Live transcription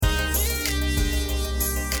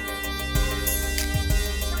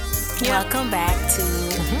Welcome back to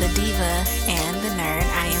The Diva and the Nerd.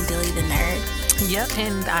 I am Dilly the Nerd. Yep,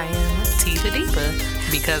 and I am T the Diva.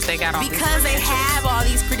 Because they got all Because they have all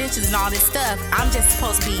these credentials and all this stuff, I'm just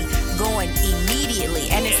supposed to be going immediately.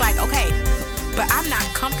 And it's like, okay, but I'm not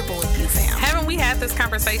comfortable with you, fam. Haven't we had this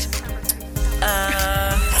conversation? Stop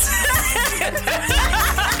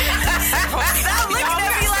looking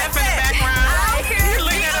at me like that. You're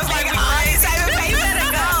looking at us like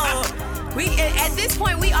we at this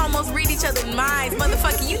point, we almost read each other's minds.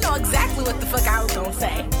 Motherfucker, you know exactly what the fuck I was gonna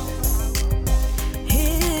say.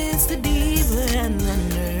 It's the Diva and the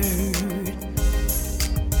Nerd.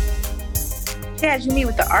 She had you meet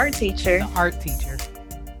with the art teacher. The art teacher.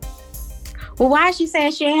 Well, why is she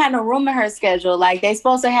saying she ain't had no room in her schedule? Like, they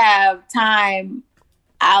supposed to have time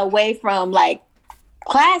away from, like,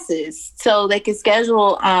 classes so they can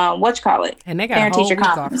schedule, whatchamacallit? And they got a whole week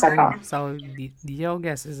off school. So your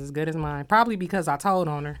guess is as good as mine. Probably because I told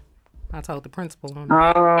on her. I told the principal on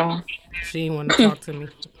her. Oh. She didn't want to talk to me.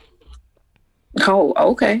 Oh,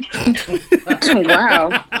 okay. Wow.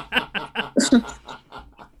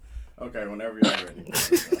 Okay, whenever you're ready.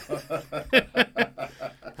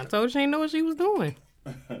 I told her she didn't know what she was doing.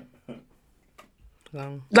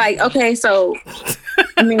 So. Like, okay, so,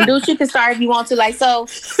 I mean, dude, you can start if you want to. Like, so,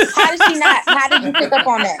 how did you pick up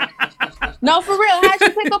on that? No, for real, how did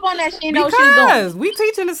you pick up on that? She didn't know what she was doing. Because we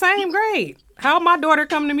teach in the same grade. How my daughter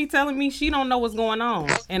come to me telling me she don't know what's going on,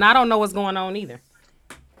 and I don't know what's going on either.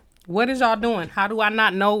 What is y'all doing? How do I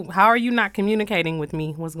not know? How are you not communicating with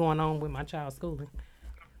me what's going on with my child's schooling?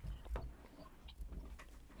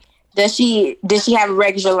 Did she have a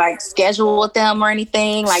regular, like, schedule with them or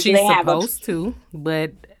anything? Like, she's do they have supposed to,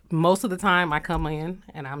 but most of the time I come in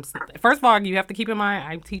and first of all, you have to keep in mind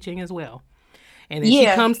I'm teaching as well. And then she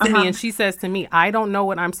comes to me and she says to me, I don't know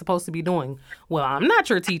what I'm supposed to be doing. Well, I'm not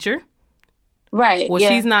your teacher. Right. Well,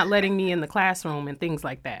 she's not letting me in the classroom and things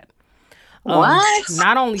like that. What?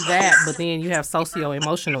 Not only that, but then you have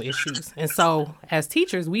socio-emotional issues. And so as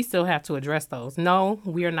teachers, we still have to address those. No,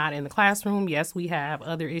 we are not in the classroom. Yes, we have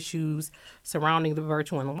other issues surrounding the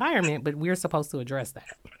virtual environment, but we're supposed to address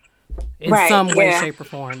that in some way, shape, or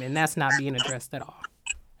form. And that's not being addressed at all.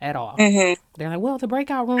 At all. Mm-hmm. They're like, well, the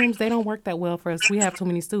breakout rooms, they don't work that well for us. We have too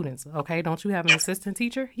many students. Okay, don't you have an assistant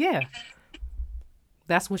teacher? Yeah.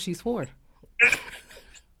 That's what she's for.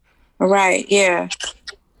 Right, yeah.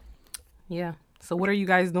 Yeah. So what are you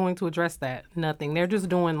guys doing to address that? Nothing. They're just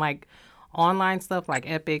doing like online stuff like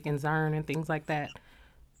Epic and Zern and things like that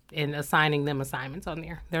and assigning them assignments on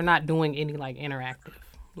there. They're not doing any like interactive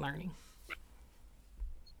learning.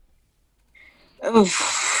 I'm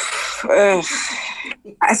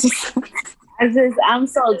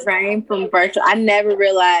so drained from virtual. I never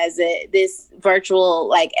realized that this virtual,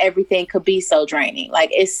 like, everything could be so draining.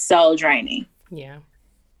 Like, it's so draining. Yeah.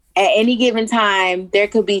 At any given time, there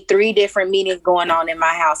could be 3 different meetings going on in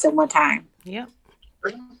my house at one time. Yeah.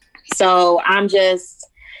 So I'm just,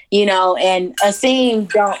 and Asim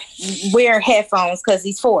don't wear headphones because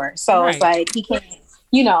he's 4. So It's like he can't,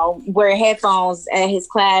 wear headphones at his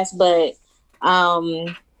class. But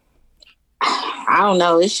I don't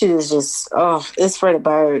know. This shit is just, it's for the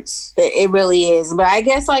birds. It really is. But I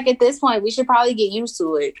guess, like, at this point, we should probably get used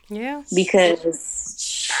to it. Yeah.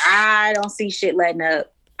 Because I don't see shit letting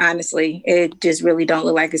up. Honestly, it just really don't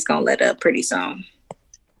look like it's gonna let up pretty soon.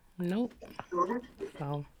 Nope.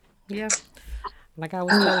 So, yeah. Like I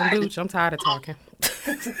was telling Dooch, I'm tired of talking.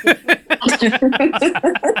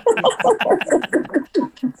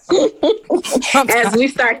 As we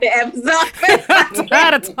start the episode, I'm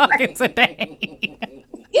tired of talking today.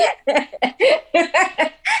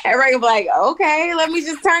 Everybody will be like, okay, let me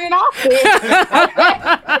just turn it off.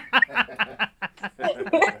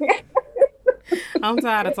 I'm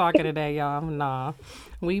tired of talking today, y'all. Nah.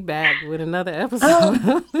 We back with another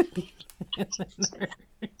episode.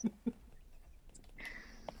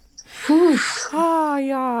 Oh,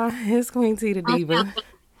 y'all. It's Queen T the Diva.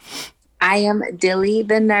 I am Dilly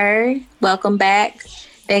the Nerd. Welcome back.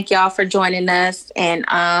 Thank y'all for joining us and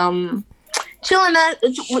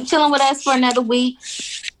chilling with us for another week.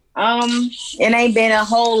 It ain't been a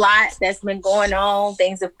whole lot that's been going on.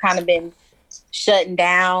 Things have kind of been shutting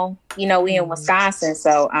down. We in Wisconsin,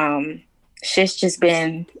 so shit's just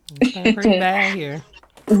been pretty bad here.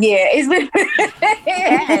 Yeah, it's been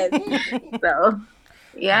it has. So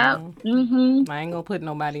yeah. I ain't gonna put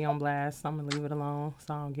nobody on blast. I'm gonna leave it alone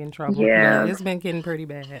so I don't get in trouble. Yeah. But it's been getting pretty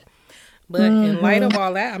bad. But in light of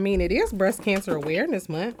all that, I mean, it is Breast Cancer Awareness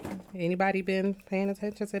Month. Anybody been paying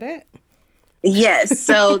attention to that? Yes.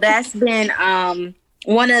 So that's been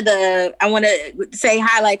one of the, I want to say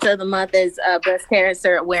highlights of the month is Breast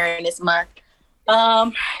Cancer Awareness Month.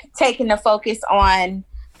 taking the focus on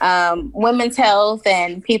women's health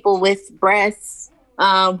and people with breasts,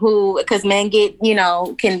 who, because men get,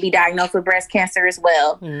 can be diagnosed with breast cancer as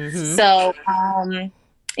well. Mm-hmm. So,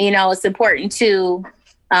 it's important to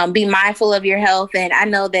be mindful of your health. And I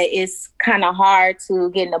know that it's kind of hard to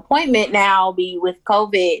get an appointment now, with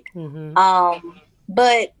COVID. Mm-hmm.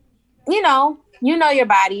 But, your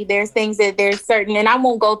body. There's things that there's certain, and I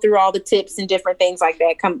won't go through all the tips and different things like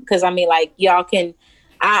that. Because y'all can,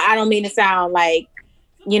 I don't mean to sound like,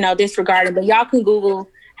 disregarding, but y'all can Google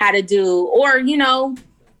how to do, or, no,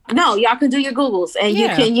 y'all can do your Googles and you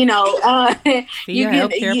can, you can, know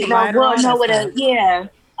what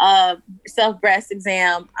self breast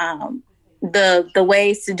exam, the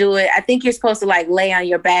ways to do it. I think you're supposed to lay on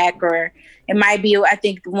your back, or it might be, I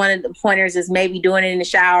think one of the pointers is maybe doing it in the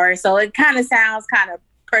shower. So it kind of sounds kind of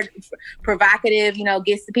provocative,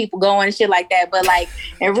 gets the people going and shit like that. But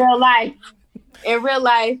in real life,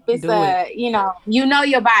 it's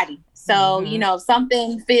your body. So, mm-hmm. If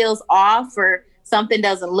something feels off or something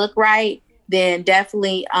doesn't look right, then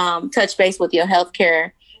definitely touch base with your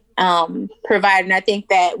healthcare provider. And I think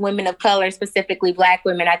that women of color, specifically Black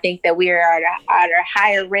women, I think that we are at a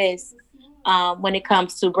higher risk when it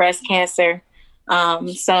comes to breast cancer.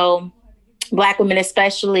 So Black women,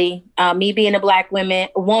 especially me being a Black woman,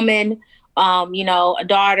 a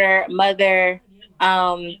daughter, mother,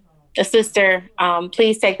 a sister,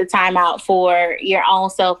 please take the time out for your own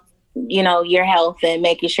self, your health, and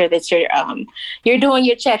making sure that you're doing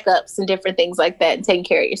your checkups and different things like that, and taking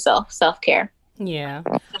care of yourself, self-care. Yeah.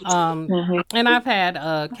 And I've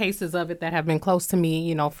had cases of it that have been close to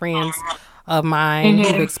me, friends of mine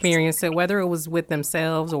mm-hmm. who've experienced it, whether it was with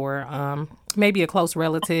themselves or maybe a close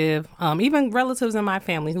relative, even relatives in my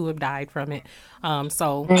family who have died from it.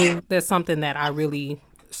 So that's something that I really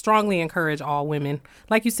strongly encourage all women,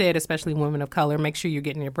 like you said, especially women of color, make sure you're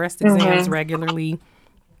getting your breast exams mm-hmm. regularly.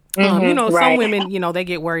 Right. Some women, they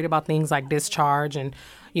get worried about things like discharge. And,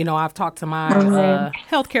 I've talked to my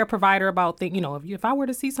healthcare provider about, if I were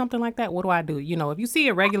to see something like that, what do I do? If you see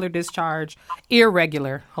a regular discharge,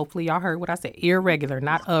 irregular, hopefully y'all heard what I said, irregular,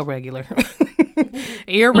 not irregular,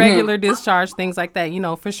 irregular mm-hmm. discharge, things like that,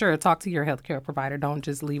 for sure, talk to your healthcare provider. Don't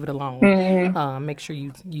just leave it alone. Mm-hmm. Make sure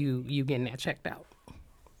you getting that checked out.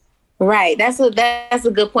 Right. That's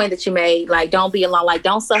a good point that you made. Don't be alone.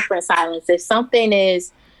 Don't suffer in silence. If something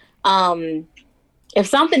is, if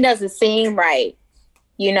something doesn't seem right,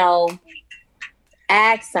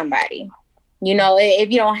 ask somebody.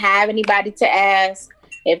 If you don't have anybody to ask,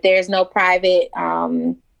 if there's no private,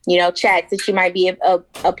 chats that you might be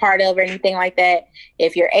a part of or anything like that,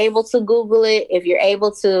 if you're able to Google it, if you're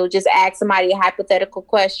able to just ask somebody a hypothetical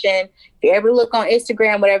question, if you're able to look on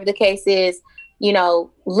Instagram, whatever the case is,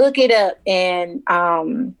 look it up and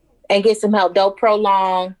get some help. Don't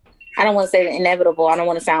prolong. I don't want to say the inevitable. I don't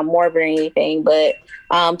want to sound morbid or anything, but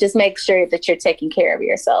just make sure that you're taking care of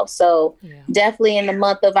yourself. So definitely in the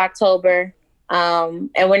month of October, and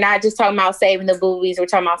we're not just talking about saving the boobies. We're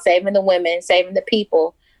talking about saving the women, saving the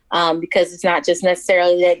people, because it's not just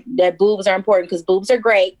necessarily that boobs are important, because boobs are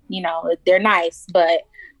great. They're nice, but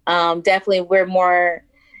definitely we're more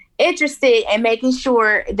interested in making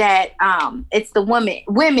sure that it's the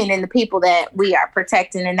women and the people that we are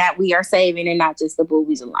protecting and that we are saving, and not just the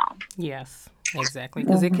boobies alone. Yes, exactly.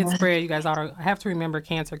 Because it can spread. You guys have to remember,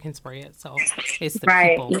 cancer can spread. So it's the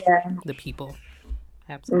people. Yeah. The people.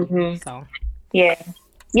 Absolutely. Mm-hmm. So. Yeah,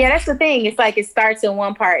 that's the thing. It's it starts in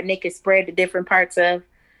one part and it can spread to different parts of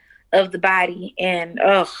the body. And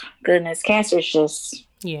oh goodness, cancer is just.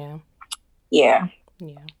 Yeah.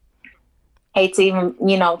 Hate to even,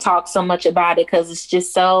 talk so much about it, because it's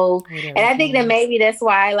just so, and I think that maybe that's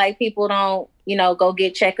why people don't, go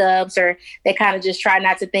get checkups, or they kind of just try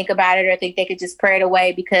not to think about it, or think they could just pray it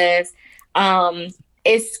away, because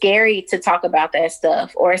it's scary to talk about that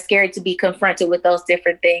stuff, or it's scary to be confronted with those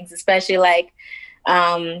different things, especially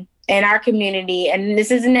in our community. And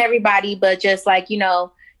this isn't everybody, but just in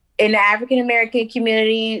the African-American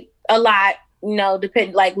community, a lot,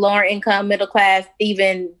 depend lower income, middle class,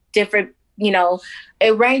 even different,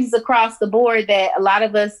 it ranges across the board, that a lot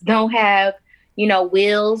of us don't have,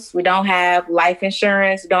 wills. We don't have life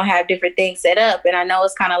insurance. We don't have different things set up. And I know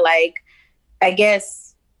it's kind of I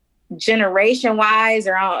guess, generation wise,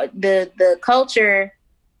 or the culture,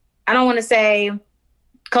 I don't want to say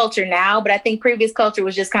culture now, but I think previous culture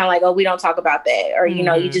was just kind of oh, we don't talk about that. Or, you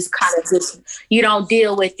just kind of you don't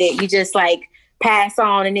deal with it. You just pass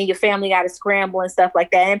on, and then your family got to scramble and stuff like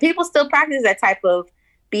that. And people still practice that type of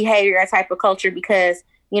behavior, that type of culture, because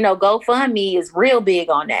GoFundMe is real big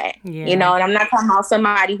on that. And I'm not talking about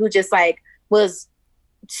somebody who just was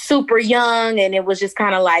super young and it was just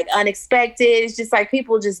kind of like unexpected. It's just like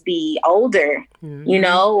people just be older, you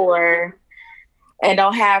know, and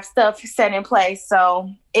don't have stuff set in place. So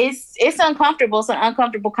it's uncomfortable. It's an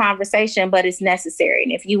uncomfortable conversation, but it's necessary.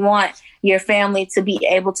 And if you want your family to be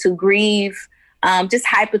able to grieve, just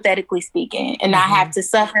hypothetically speaking, and not have to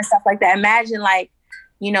suffer and stuff like that. Imagine like,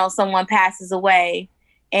 you know, someone passes away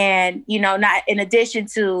and, you know, not in addition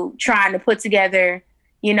to trying to put together,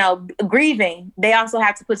 you know, grieving, they also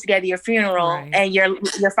have to put together your funeral and your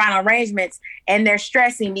final arrangements, and they're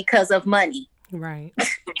stressing because of money. Right.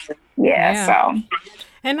 So.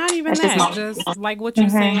 And not even that, just like what you're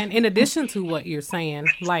saying, in addition to what you're saying,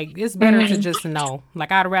 like it's better to just know.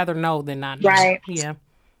 Like I'd rather know than not know. Right. Yeah.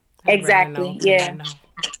 Exactly. Yeah.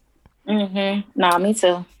 No, me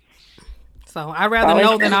too. So I'd rather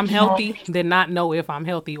know that I'm healthy than not know if I'm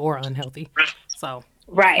healthy or unhealthy. So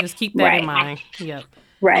just keep that in mind. Yep.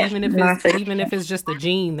 Right. Even if it's just a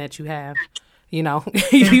gene that you have, you know,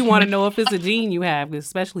 you want to know if it's a gene you have,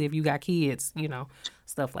 especially if you got kids, you know,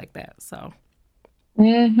 stuff like that. So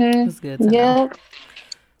it's good to know.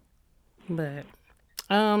 But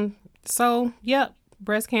so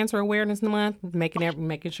Breast Cancer Awareness Month,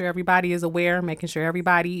 making sure everybody is aware, making sure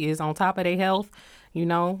everybody is on top of their health, you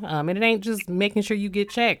know, and it ain't just making sure you get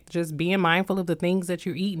checked, just being mindful of the things that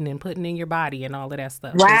you're eating and putting in your body and all of that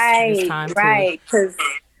stuff. Right. Because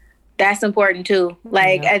that's important too.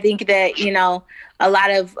 Like, I think that, you know, a lot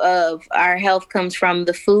of our health comes from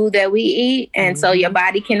the food that we eat. And so your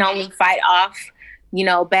body can only fight off, you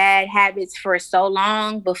know, bad habits for so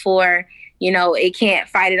long before, you know, it can't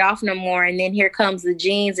fight it off no more. And then here comes the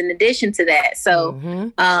genes in addition to that. So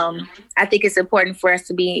I think it's important for us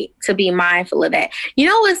to be mindful of that. You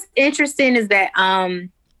know, what's interesting is that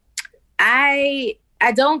I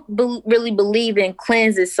don't really believe in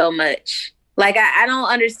cleanses so much. Like, I don't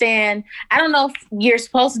understand. I don't know if you're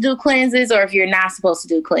supposed to do cleanses or if you're not supposed to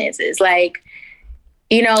do cleanses. Like,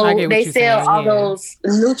 you know, they sell all those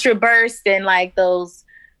NutriBurst and like those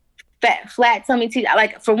flat tummy tea.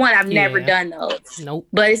 Like, for one, I've never done those. Nope.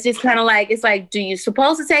 But it's just kind of like, it's like, do you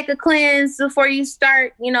supposed to take a cleanse before you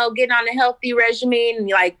start, you know, getting on a healthy regimen,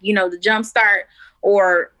 like, you know, the jump start,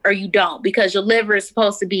 or you don't, because your liver is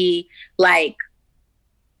supposed to be like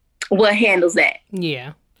what handles that.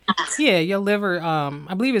 Yeah. Yeah, your liver,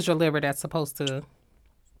 I believe it's your liver that's supposed to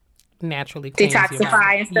naturally cleanse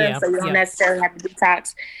detoxify and stuff, so you don't necessarily have to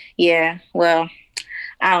detox. Yeah, well,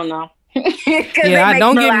 I don't know.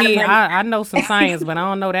 Don't get me. I know some science, but I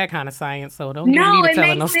don't know that kind of science, so don't get me to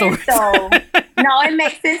telling no stories. No, it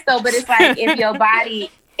makes sense though. But it's like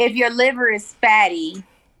if your liver is fatty,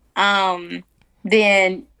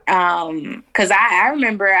 then because I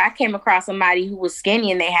remember I came across somebody who was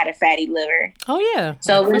skinny and they had a fatty liver. Oh yeah,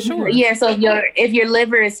 so for sure. Yeah, so if your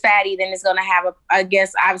liver is fatty, then it's gonna have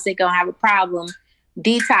obviously gonna have a problem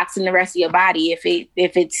detoxing the rest of your body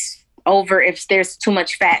if there's too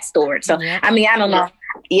much fat stored. So I mean, I don't know.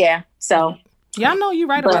 Yeah. So I know you're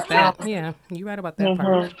right about that. Yeah, you're right about that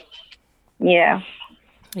part. Yeah.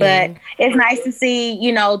 But it's nice to see,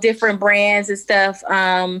 you know, different brands and stuff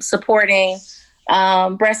supporting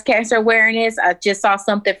breast cancer awareness. I just saw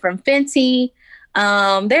something from Fenty.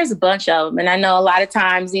 There's a bunch of them. And I know a lot of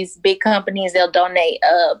times these big companies, they'll donate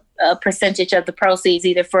a percentage of the proceeds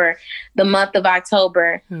either for the month of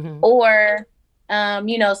October or,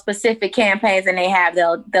 you know, specific campaigns and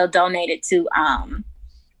they'll donate it to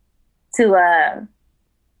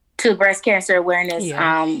breast cancer awareness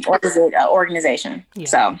organization.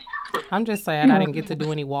 So I'm just sad I didn't get to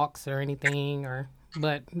do any walks or anything,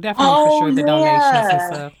 but definitely for sure the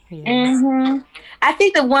donations and stuff. I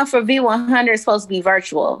think the one for V100 is supposed to be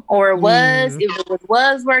virtual, or it was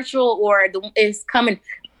virtual, or it's coming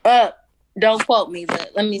up. Don't quote me,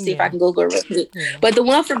 but let me see if I can Google it real quick. But the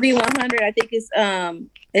one for V100, I think is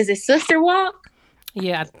it Sister Walk?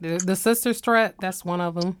 Yeah, the Sister Strut, that's one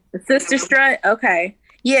of them. The Sister Strut, okay.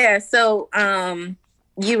 Yeah, so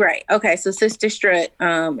you're right. Okay, so Sister Strut,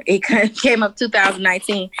 it came up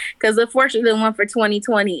 2019 because unfortunately the one for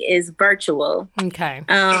 2020 is virtual. Okay.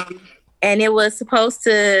 And it was supposed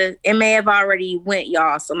to, it may have already went,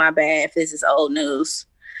 y'all, so my bad if this is old news.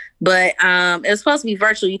 But it was supposed to be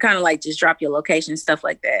virtual. You kind of like just drop your location, stuff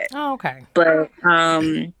like that. Oh, okay. But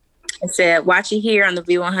it said, watch it here on the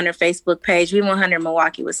V100 Facebook page, V100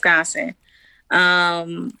 Milwaukee, Wisconsin.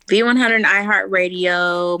 V100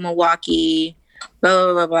 iHeartRadio, Milwaukee,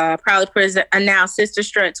 blah, blah, blah, blah. Proudly announced Sister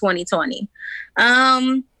Strut 2020.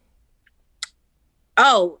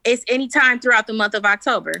 It's anytime throughout the month of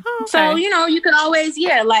October. Oh, okay. So, you know, you can always,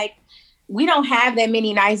 we don't have that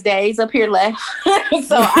many nice days up here left.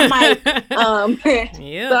 So I might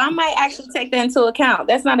so I might actually take that into account.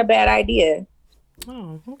 That's not a bad idea.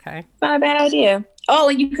 Oh, okay. It's not a bad idea. Oh,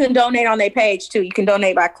 and you can donate on their page too. You can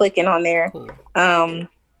donate by clicking on their the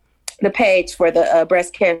page for the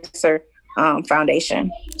breast cancer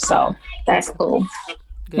foundation. So that's cool.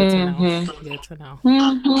 Good to know. Good to know.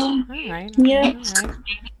 All right. Yeah. All right.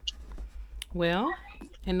 Well,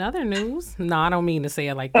 in other news, no, I don't mean to say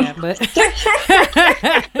it like that, but it's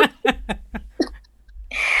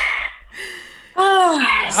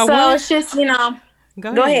just,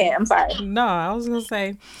 go ahead. I'm sorry. No, I was gonna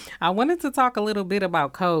say I wanted to talk a little bit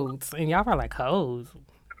about codes, and y'all are like, codes,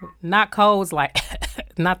 not codes like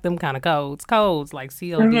not them kind of codes. Codes like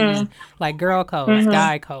COD, like girl codes,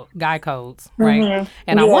 guy codes, right?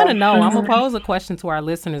 And I want to know. I'm gonna pose a question to our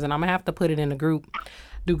listeners, and I'm gonna have to put it in the group.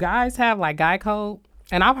 Do guys have like guy code?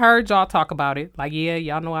 And I've heard y'all talk about it. Like, yeah,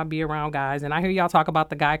 y'all know I be around guys, and I hear y'all talk about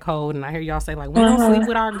the guy code, and I hear y'all say like, we don't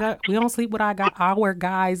sleep with our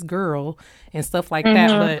guy's girl and stuff like that.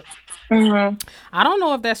 But I don't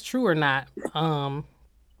know if that's true or not.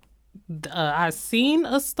 I've seen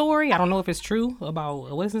a story. I don't know if it's true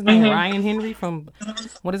about what's his name, Ryan Henry from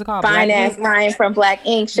what is it called? Fine ass Ryan from Black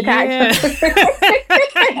Ink, Chicago. Yeah.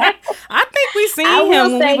 I think we seen him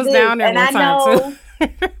when we was down there one time too.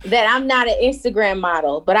 That I'm not an Instagram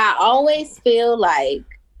model, but I always feel like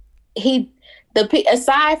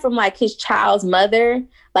aside from like his child's mother,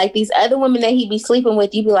 like these other women that he be sleeping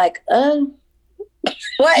with, you be like, what?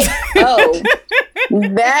 Oh,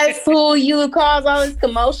 that's who you would cause all this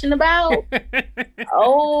commotion about?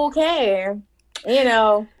 Okay.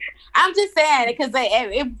 I'm just saying because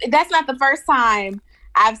that's not the first time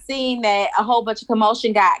I've seen that a whole bunch of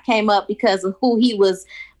commotion came up because of who he was,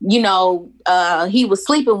 he was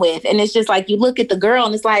sleeping with. And it's just like, you look at the girl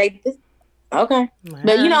and it's like, okay.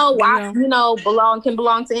 But can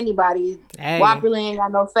belong to anybody. Hey. WAP really ain't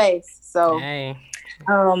got no face. So, hey,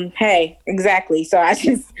 exactly. So I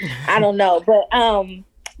don't know. But, I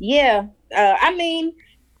mean,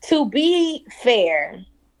 to be fair,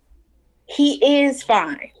 he is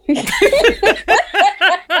fine.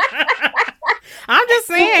 I'm just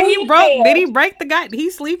saying did he break the guy?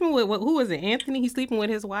 He's sleeping with who is it? Anthony? He's sleeping with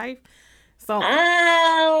his wife. So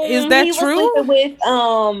is that he true? Was sleeping with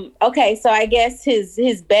okay, so I guess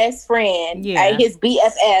his best friend, his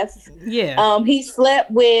BFF. He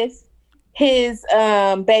slept with his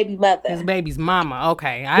baby mother. His baby's mama.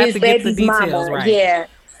 Okay. I have to get the details mama. Right. Yeah.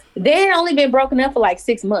 They had only been broken up for like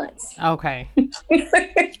 6 months. Okay.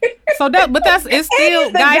 So it's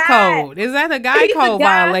still guy code. Is that a guy code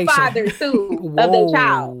violation? Father too of the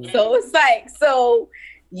child. So it's like,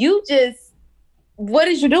 you just, what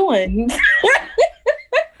is you doing?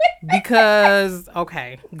 Because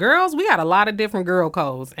girls, we got a lot of different girl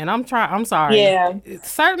codes, and I'm sorry. Yeah.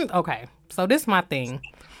 So this is my thing.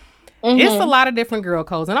 It's a lot of different girl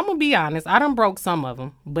codes, and I'm gonna be honest. I done broke some of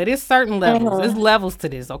them, but it's certain levels. There's levels to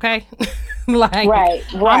this, okay? Right.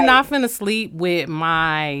 I'm not finna sleep with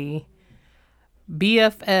my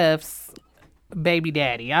BFF's baby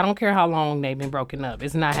daddy. I don't care how long they've been broken up.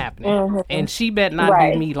 It's not happening, and she bet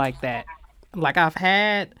not do me like that. Like I've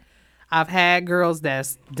had girls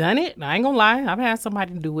that's done it. I ain't gonna lie. I've had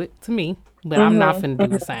somebody do it to me, but I'm not finna do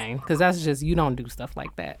the same because that's just, you don't do stuff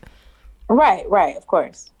like that. Right. Of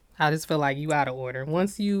course. I just feel like you out of order.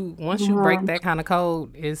 Once you break that kind of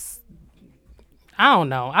code, I don't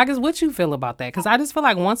know. I guess what you feel about that? Because I just feel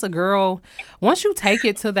like once you take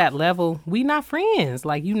it to that level, we not friends.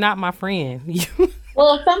 Like, you not my friend.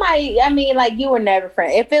 Well, you were never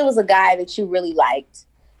friends. If it was a guy that you really liked,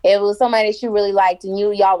 it was somebody that you really liked, and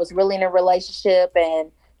y'all was really in a relationship,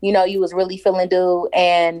 and you was really feeling dude,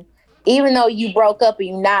 and even though you broke up and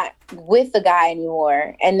you're not with the guy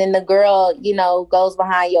anymore, and then the girl, goes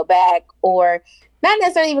behind your back, or not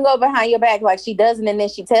necessarily even go behind your back, like she doesn't, and then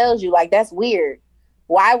she tells you, like, that's weird.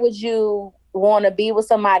 Why would you want to be with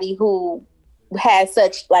somebody who has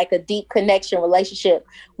such like a deep connection relationship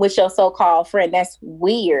with your so-called friend? That's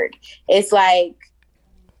weird. It's like,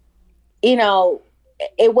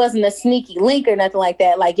 it wasn't a sneaky link or nothing like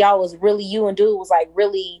that. Like, y'all was really, you and dude was like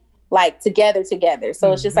really like together.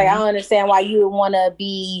 So it's just like, I don't understand why you would want to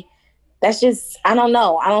be, that's just, I don't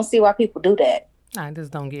know. I don't see why people do that. I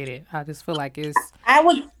just don't get it. I just feel like I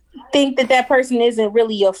would think that person isn't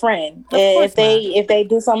really your friend. If they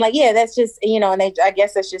do something like, that's just, and I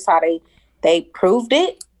guess that's just how they proved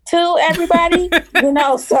it to everybody,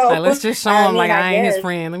 so. Like, let's just show him I ain't his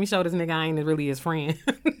friend. Let me show this nigga I ain't really his friend.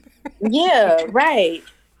 Yeah, right.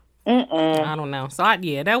 I don't know. So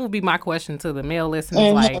that would be my question to the male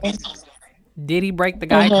listeners. Like, did he break the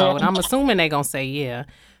guy code? I'm assuming they gonna say yeah.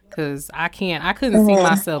 because I couldn't see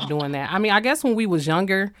myself doing that. I mean, I guess when we was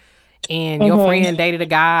younger and your friend dated a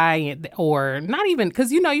guy, or not even,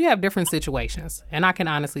 because you have different situations, and I can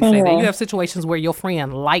honestly say that you have situations where your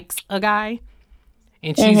friend likes a guy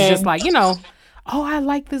and she's just like, oh, I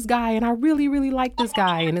like this guy and I really, really like this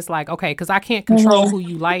guy. And it's like, okay, because I can't control who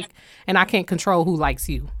you like and I can't control who likes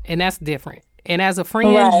you. And that's different. And as a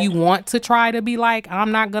friend, you want to try to be like,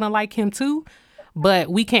 I'm not going to like him too, but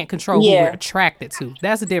we can't control who we're attracted to.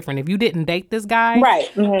 That's different. If you didn't date this guy,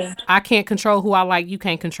 I can't control who I like. You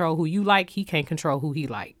can't control who you like. He can't control who he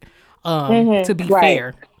like, to be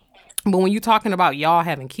fair. But when you're talking about y'all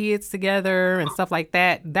having kids together and stuff like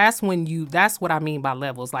that, that's what I mean by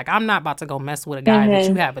levels. Like, I'm not about to go mess with a guy that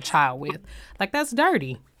you have a child with. Like, that's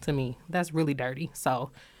dirty to me. That's really dirty.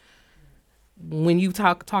 So when you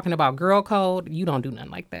talking about girl code, you don't do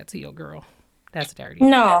nothing like that to your girl. That's dirty.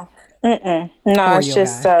 No. No, it's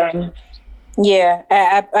just,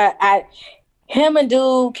 him and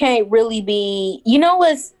dude can't really be,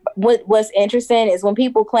 what's interesting is when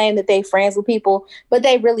people claim that they friends with people, but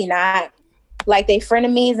they really not. Like, they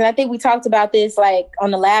frenemies. And I think we talked about this like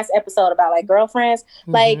on the last episode about like girlfriends.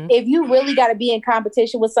 Like, if you really got to be in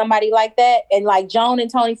competition with somebody like that, and like Joan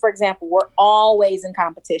and Tony, for example, were always in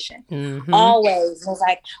competition. Always. It was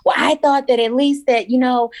like, well, I thought that at least that,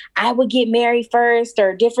 I would get married first,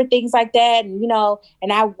 or different things like that. And,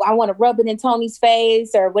 and I want to rub it in Tony's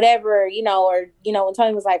face or whatever, when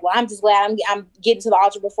Tony was like, well, I'm just glad I'm getting to the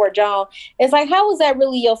altar before Joan. It's like, how is that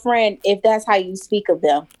really your friend if that's how you speak of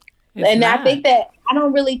them? I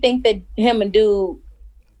don't really think that him and dude,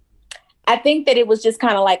 I think that it was just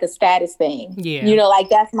kind of like a status thing. Yeah. Like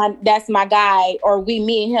that's my guy, or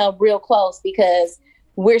me and him real close because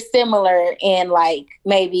we're similar in like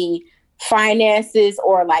maybe finances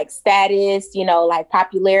or like status, like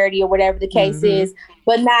popularity or whatever the case is,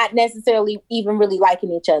 but not necessarily even really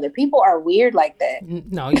liking each other. People are weird like that.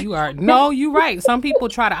 No, you are. No, you're right. Some people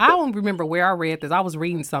I don't remember where I read this. I was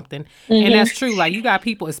reading something and that's true. Like, you got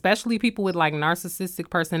people, especially people with like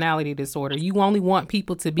narcissistic personality disorder. You only want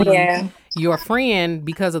people to be your friend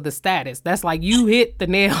because of the status. That's like, you hit the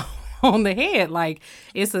nail on the head. Like,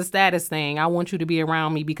 it's a status thing. I want you to be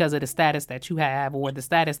around me because of the status that you have, or the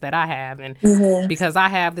status that I have, and because I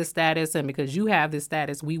have this status and because you have this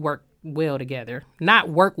status, we work well together. Not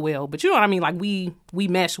work well, but you know what I mean. Like, we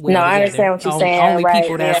mesh well. No, together. I understand what you're saying.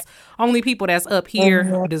 Only people that's up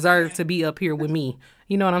here deserve to be up here with me.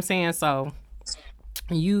 You know what I'm saying? So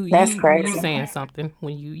that's crazy. You saying something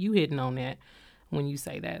when you hitting on that when you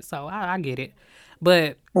say that. So I get it.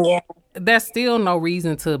 But that's still no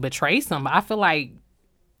reason to betray somebody. I feel like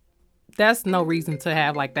that's no reason to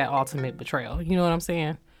have like that ultimate betrayal. You know what I'm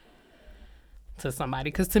saying? To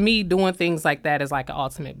somebody. Because to me, doing things like that is like an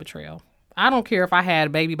ultimate betrayal. I don't care if I had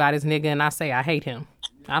a baby by this nigga and I say I hate him.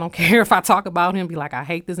 I don't care if I talk about him, be like, I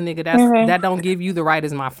hate this nigga. That don't give you the right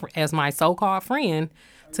as my so-called friend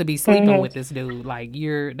to be sleeping with this dude. Like,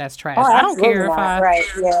 that's trash. I don't care if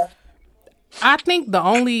I think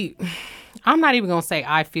I'm not even going to say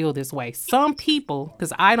I feel this way. Some people,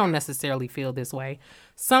 because I don't necessarily feel this way,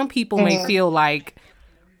 some people may feel like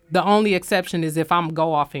the only exception is if I'm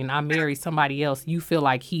go off and I marry somebody else, you feel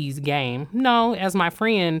like he's game. No, as my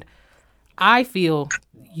friend, I feel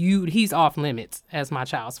he's off limits as my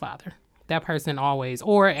child's father. That person always,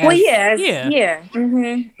 or as,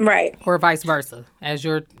 right, or vice versa.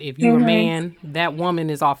 If you're a man, that woman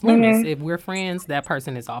is off limits. If we're friends, that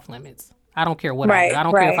person is off limits. I don't care what I do. I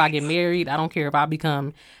don't care if I get married. I don't care if I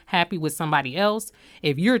become happy with somebody else.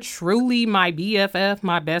 If you're truly my BFF,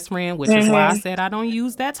 my best friend, which is why I said I don't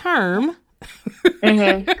use that term,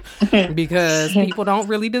 because people don't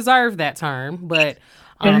really deserve that term. But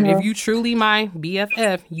if you truly my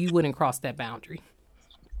BFF, you wouldn't cross that boundary.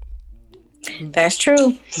 That's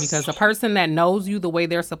true. Because a person that knows you the way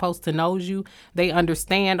they're supposed to know you, they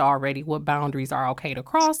understand already what boundaries are okay to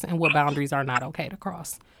cross and what boundaries are not okay to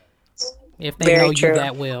cross. If they know you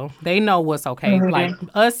that well, they know what's okay. Like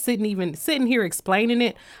us sitting here explaining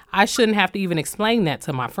it, I shouldn't have to even explain that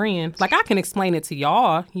to my friend. Like, I can explain it to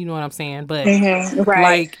y'all, you know what I'm saying? But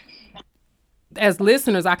like, as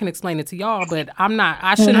listeners, I can explain it to y'all, but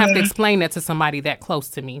I shouldn't have to explain that to somebody that close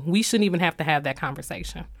to me. We shouldn't even have to have that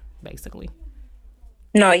conversation, basically.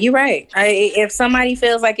 No, you're right. If somebody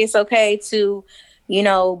feels like it's okay to,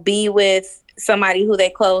 be with somebody who they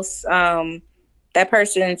close, that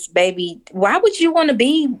person's baby, why would you want to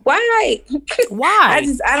be? Why?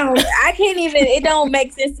 I can't even, it don't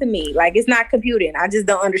make sense to me. Like, it's not computing. I just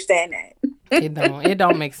don't understand that. It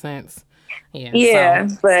don't make sense. Yeah,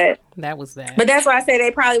 so but that was that. But that's why I say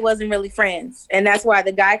they probably wasn't really friends. And that's why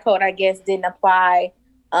the guy code, I guess, didn't apply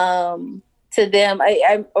to them.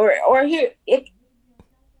 Or here,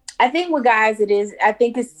 I think with guys, I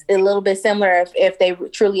think it's a little bit similar if they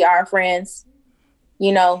truly are friends,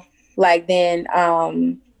 you know, like then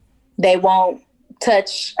they won't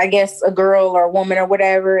touch, I guess, a girl or a woman or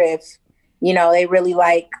whatever if, you know, they really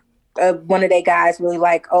like one of their guys really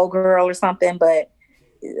like old girl or something. But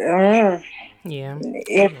if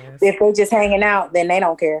they're just hanging out, then they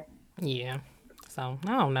don't care. Yeah. So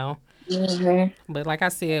I don't know. Mm-hmm. But like I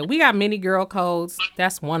said, we got many girl codes.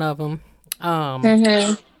 That's one of them.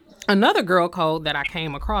 Another girl code that I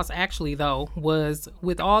came across actually, though, was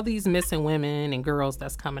with all these missing women and girls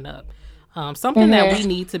that's coming up. Something that we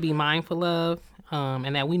need to be mindful of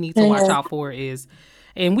and that we need to watch out for is,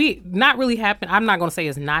 and we not really happen. I'm not going to say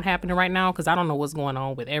it's not happening right now because I don't know what's going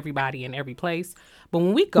on with everybody in every place. But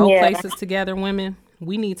when we go places together, women,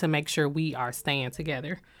 we need to make sure we are staying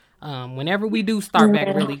together. Whenever we do start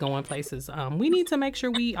back really going places, we need to make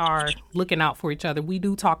sure we are looking out for each other. We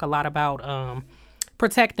do talk a lot about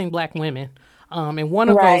protecting Black women. And one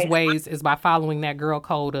of those ways is by following that girl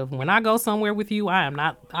code of when I go somewhere with you, I am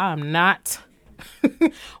not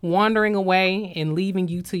wandering away and leaving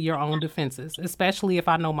you to your own defenses, especially if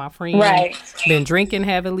I know my friend been drinking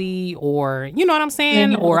heavily or, you know what I'm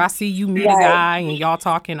saying? Or I see you meet a guy and y'all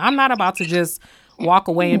talking. I'm not about to just walk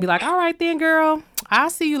away and be like, all right then, girl, I'll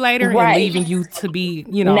see you later, and leaving you to be,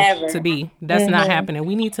 you know, to be. That's not happening.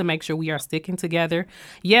 We need to make sure we are sticking together.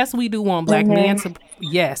 Yes, we do want Black men to,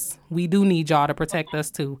 yes, we do need y'all to protect us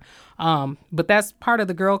too. But that's part of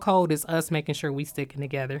the girl code is us making sure we sticking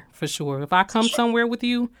together for sure. If I come somewhere with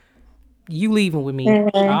you, you leaving with me.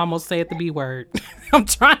 I almost said the B word. I'm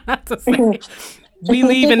trying not to say it. We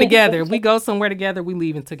leaving together. We go somewhere together. We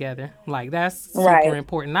leaving together. Like that's super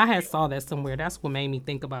important. I had saw that somewhere. That's what made me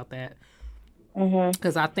think about that.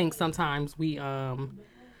 Because I think sometimes we,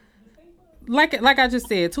 like I just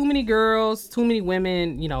said, too many girls, too many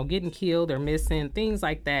women, you know, getting killed or missing, things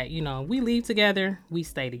like that. You know, we leave together, we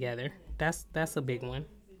stay together. That's a big one.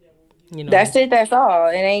 You know, that's it. That's all.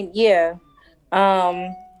 It ain't. Yeah.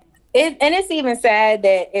 And it's even sad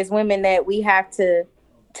that as women that we have to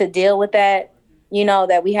deal with that. You know,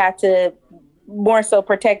 that we have to more so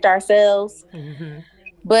protect ourselves.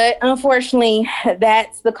 But unfortunately,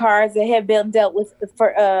 that's the cards that have been dealt with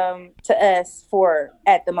for to us for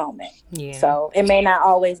at the moment. Yeah. So it may not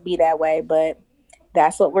always be that way, but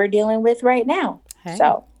that's what we're dealing with right now. Hey.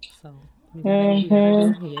 So we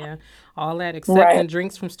gotta all that accepting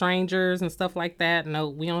drinks from strangers and stuff like that. No,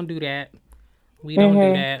 we don't do that. We don't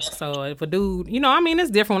do that. So if a dude, you know, I mean, it's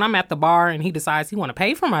different when I'm at the bar and he decides he want to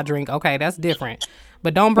pay for my drink. Okay, that's different.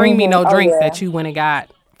 But don't bring me no drink that you went and got,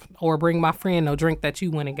 or bring my friend no drink that you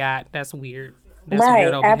went and got. That's weird. That's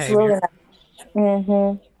weirdo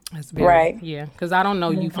behavior. That's very, yeah, because I don't know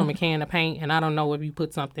you from a can of paint, and I don't know if you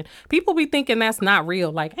put something. People be thinking that's not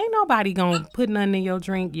real. Like, ain't nobody gonna put nothing in your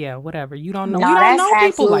drink. Yeah, whatever. You don't know. No, you don't know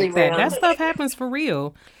people like that. Real. That stuff happens for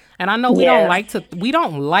real. And I know we don't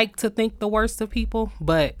like to think the worst of people,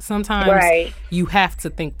 but sometimes you have to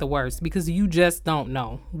think the worst because you just don't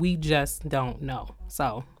know. We just don't know.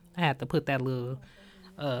 So I had to put that little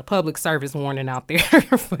public service warning out there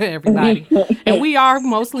for everybody. And we are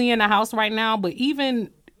mostly in the house right now, but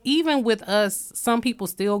even with us, some people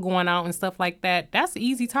still going out and stuff like that. That's an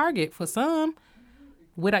easy target for some.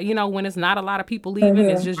 With, you know, when it's not a lot of people leaving,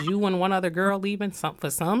 it's just you and one other girl leaving.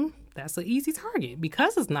 For some, that's an easy target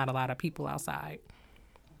because it's not a lot of people outside.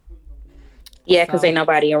 Yeah, because ain't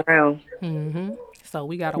nobody around. So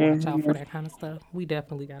we got to watch out for that kind of stuff. We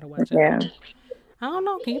definitely got to watch out. I don't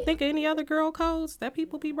know. Can you think of any other girl codes that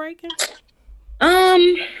people be breaking?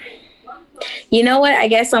 You know what? I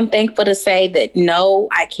guess I'm thankful to say that no,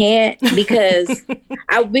 I can't because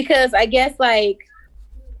I guess like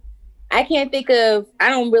I can't think of, I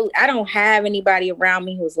don't have anybody around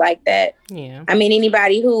me who's like that. Yeah. I mean,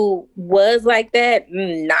 anybody who was like that,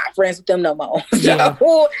 not friends with them no more. That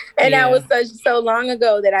was so long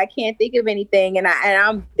ago that I can't think of anything. And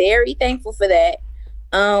I'm very thankful for that.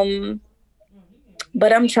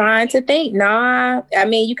 But I'm trying to think. Nah, I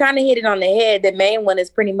mean, you kind of hit it on the head. The main one is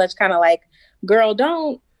pretty much kind of like, girl,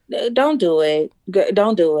 don't do it.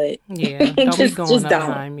 Don't do it. Yeah. Don't be going up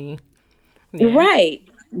behind me. Yeah.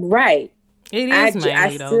 Right. It is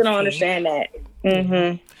I still don't understand that.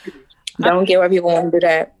 Don't get why people want to do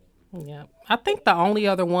that. Yeah. I think the only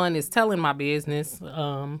other one is telling my business,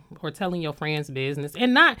 or telling your friend's business.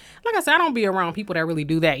 And not, like I said, I don't be around people that really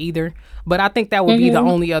do that either. But I think that would be the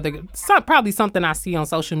only other, probably something I see on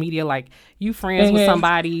social media, like you friends with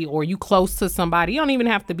somebody or you close to somebody. You don't even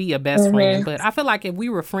have to be a best friend. But I feel like if we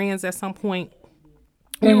were friends at some point,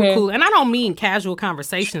 We were cool. And I don't mean casual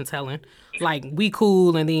conversation telling. Like, we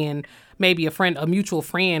cool and then maybe a mutual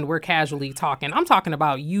friend, we're casually talking. I'm talking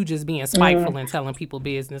about you just being spiteful and telling people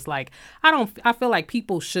business. Like, I feel like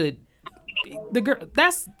people should,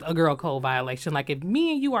 that's a girl code violation. Like, if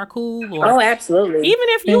me and you are cool, or absolutely. Even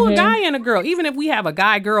if you a guy and a girl, even if we have a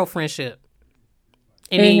guy-girl friendship,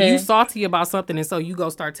 and then you salty about something, and so you go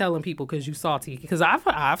start telling people because you salty. Because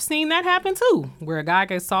I've seen that happen too, where a guy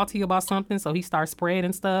gets salty about something, so he starts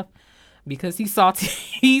spreading stuff because he's salty.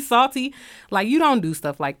 He's salty. Like, you don't do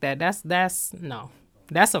stuff like that.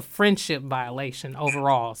 That's a friendship violation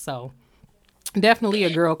overall. So definitely a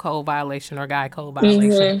girl code violation or guy code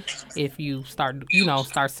violation if you start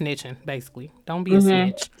snitching. Basically, don't be a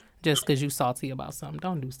snitch just because you salty about something.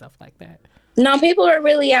 Don't do stuff like that. No, people are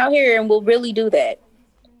really out here and will really do that.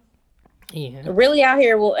 Yeah, really out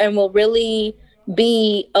here will really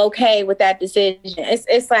be okay with that decision.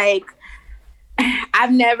 It's like,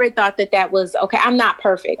 I've never thought that was okay. I'm not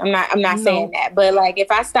perfect. I'm not saying that, but like, if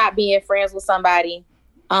I stop being friends with somebody,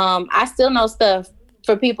 I still know stuff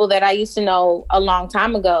for people that I used to know a long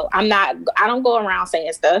time ago. I don't go around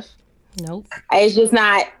saying stuff. Nope. It's just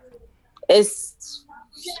not.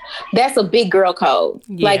 That's a big girl code.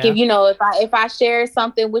 Yeah. Like, if I share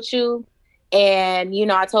something with you,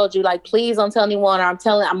 and I told you, like, please don't tell anyone, or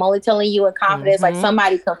I'm only telling you in confidence. Like,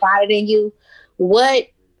 somebody confided in you. What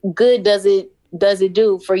good does it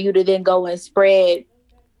do for you to then go and spread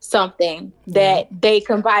something that they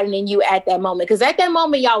confided in you at that moment? Because at that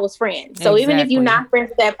moment, y'all was friends. So even if you're not friends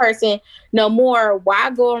with that person no more, why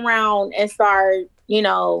go around and start,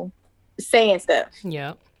 saying stuff?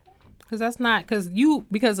 Yeah.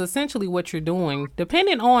 Because essentially what you're doing,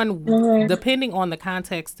 depending on the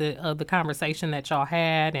context of the conversation that y'all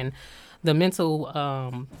had and the mental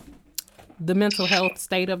health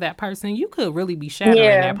state of that person, you could really be shattering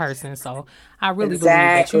that person. So I really believe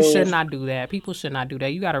that you should not do that. People should not do that.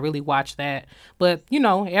 You got to really watch that. But,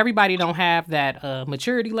 everybody don't have that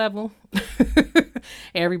maturity level.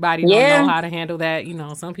 Everybody don't know how to handle that.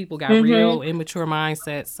 Some people got real immature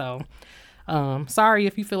mindsets. So sorry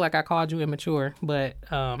if you feel like I called you immature, but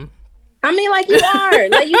I mean, like, you are.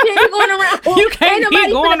 Like, you can't be going around. You can't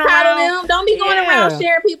be going around. Them. Don't be going around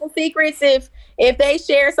sharing people's secrets. If they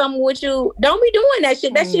share something with you, don't be doing that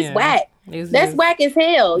shit. That's just whack. That's whack as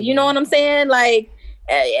hell. You know what I'm saying? Like,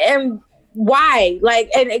 and why? Like,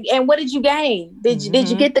 and what did you gain? Did you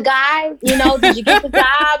get the guy? Did you get the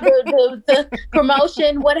job, the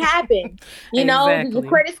promotion? What happened? Did your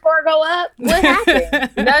credit score go up? What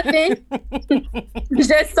happened? Nothing.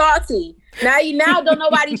 Just salty. Now don't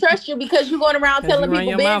nobody trust you because you're going around telling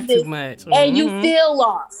people business too much. And you feel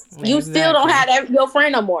lost. You still don't have your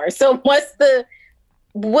friend no more. So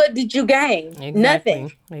what did you gain?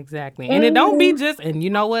 Nothing. Exactly. And it don't be just, and you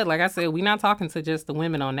know what? Like I said, we're not talking to just the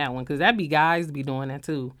women on that one, because that be guys be doing that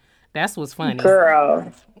too. That's what's funny. Girl.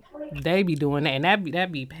 They be doing that, and that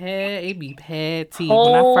be petty. When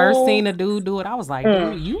I first seen a dude do it, I was like,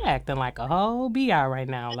 dude, you acting like a whole BI right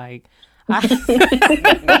now. Like, like,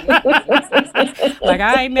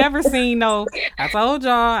 I ain't never seen I told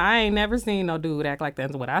y'all, I ain't never seen no dude act like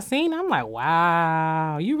that. And what I seen, I'm like,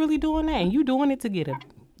 wow, you really doing that? And you doing it to get a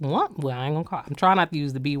what? Well, I ain't gonna call. I'm trying not to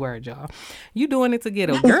use the B word, y'all. You doing it to get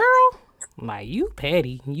a girl? Like, you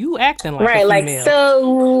petty. You acting like a female. Like,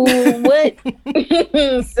 so what?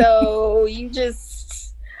 So you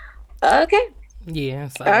just okay? Yeah.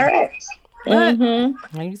 So, all right. But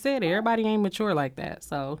like you said, everybody ain't mature like that.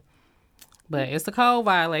 So. But it's a code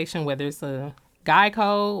violation, whether it's a guy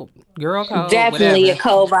code, girl code, definitely whatever. A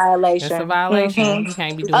code violation. It's a violation. You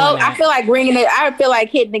can't be doing that. I feel like ringing it. I feel like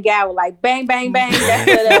hitting the guy with like bang, bang, bang.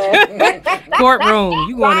 That's what, courtroom.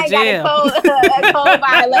 You going to jail. A code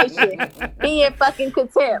violation. Be in fucking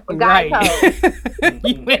contempt. Guy code.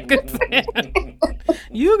 You in contempt.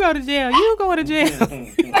 You go to jail. You go to jail.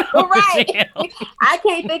 Right. I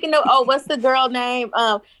can't think of what's the girl name?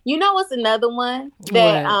 What's another one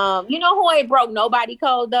that who ain't broke nobody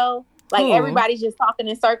code though? Like, everybody's just talking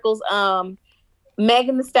in circles.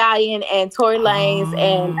 Megan Thee Stallion and Tory Lanez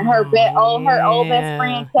and her old best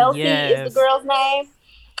friend Kelsey is the girl's name.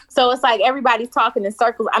 So it's like everybody's talking in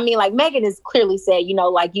circles. I mean, like, Megan has clearly said,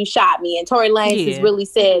 like, you shot me, and Tory Lanez has really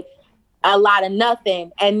said a lot of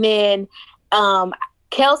nothing. And then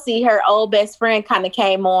Kelsey, her old best friend, kind of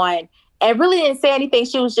came on and really didn't say anything.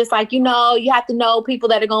 She was just like, you have to know people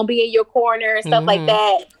that are going to be in your corner and stuff like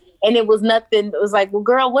that. And it was nothing. It was like, well,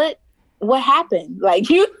 girl, what happened? Like,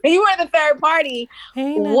 you were the third party.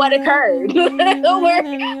 What occurred?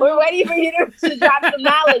 We're waiting for you to drop some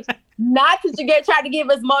knowledge. Not that you try to give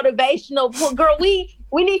us motivational. Well, girl, we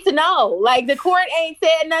We need to know. Like, the court ain't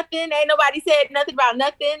said nothing. Ain't nobody said nothing about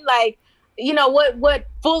nothing. Like, you know, what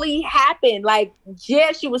fully happened? Like,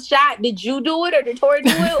 yeah, she was shot. Did you do it, or did Tori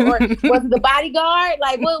do it, or was it the bodyguard?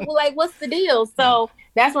 Like, what's the deal? So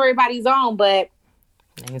that's where everybody's on. But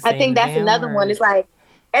I think that's another one. It's like,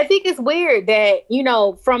 I think it's weird that, you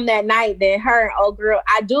know, from that night that her and old girl,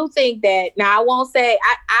 I do think that, now I won't say,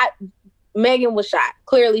 Megan was shot.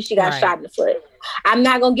 Clearly she got shot in the foot. I'm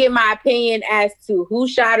not going to give my opinion as to who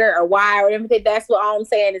shot her or why or anything. That's what all I'm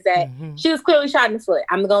saying is that she was clearly shot in the foot.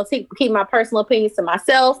 I'm going to keep my personal opinions to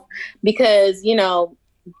myself because, you know,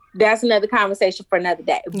 that's another conversation for another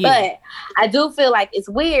day. Yeah. But I do feel like it's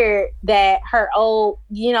weird that her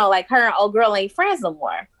and old girl ain't friends no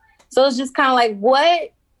more. So it's just kind of like,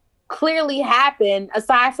 what clearly happened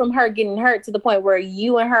aside from her getting hurt to the point where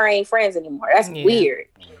you and her ain't friends anymore? That's weird.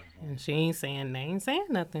 And they ain't saying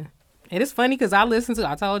nothing. And it's funny because I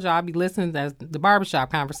told y'all I be listening to the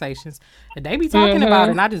barbershop conversations. And they be talking about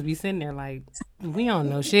it and I just be sitting there like, we don't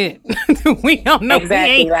know shit. We don't know.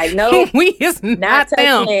 Exactly. Like, no. We is not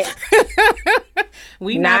them.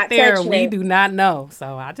 We not there. We do not know.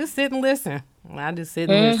 So I just sit and listen.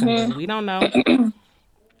 But we don't know.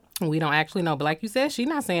 We don't actually know. But like you said, she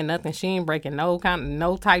not saying nothing. She ain't breaking no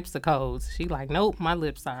types of codes. She like, nope, my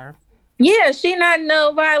lips are. Yeah, she not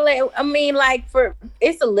no violate. I mean, like,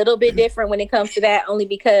 it's a little bit different when it comes to that, only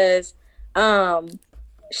because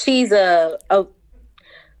she's a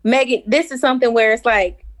Megan. This is something where it's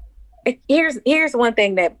like, here's one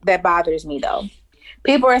thing that bothers me though.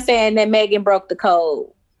 People are saying that Megan broke the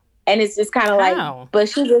code, and it's just kind of like, but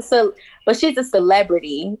she's a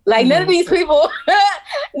celebrity. Like none of these people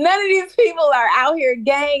are out here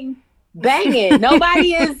gang banging. None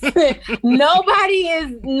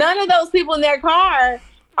of those people in their car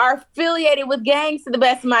are affiliated with gangs to the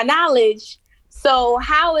best of my knowledge. So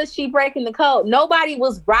how is she breaking the code? Nobody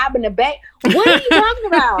was robbing a bank. What are you talking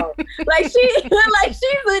about? She's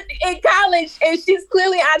in college and she's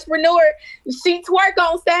clearly an entrepreneur. She twerk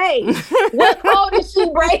on stage. What code is she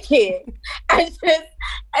breaking?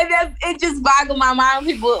 It just boggled my mind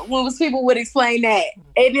when people would explain that.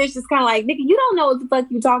 And it's just kind of like, nigga, you don't know what the fuck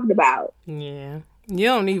you're talking about. Yeah. You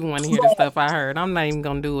don't even want to hear the stuff I heard. I'm not even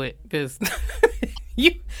going to do it because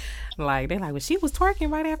they're like, well, she was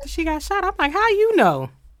twerking right after she got shot. I'm like, how you know?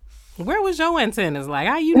 Where was your antennas? Like,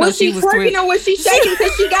 how you know she was twerking or was she shaking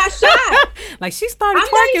because she got shot? Like, she started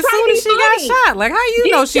twerking as soon as she got shot. Like, how you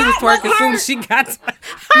know she was twerking as soon as she got shot?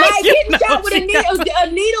 Like, getting shot with a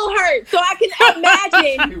needle hurt. So I can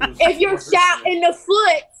imagine if you're shot in the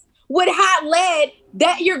foot with hot lead,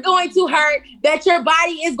 that you're going to hurt, that your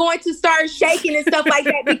body is going to start shaking and stuff like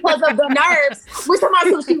that because of the nerves. We're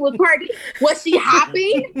talking about she was twerking. Was she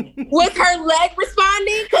hopping? Was her leg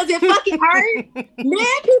responding because it fucking hurt?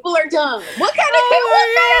 Man, people are dumb. What kind of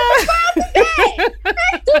response is that?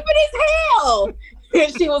 That's stupid as hell. And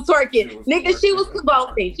she was twerking. Nigga, she was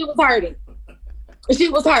convulsing. She was hurting. She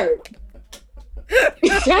was hurt.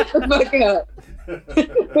 Shut the fuck up. They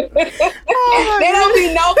don't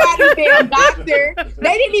be nobody's damn doctor.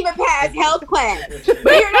 They didn't even pass health class.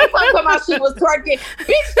 But here they talking about she was twerking.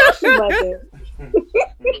 Bitch, no, she wasn't.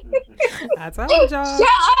 I told y'all. Shut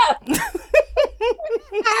up.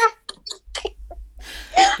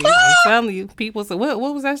 I'm telling you, people say, what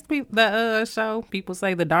was that the show? People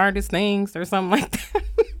say the darndest things or something like that.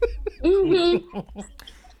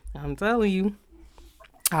 I'm telling you,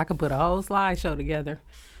 I could put a whole slideshow together.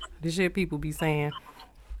 The shit people be saying.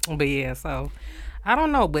 But yeah, so I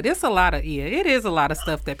don't know, but it is a lot of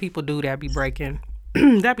stuff that people do that be breaking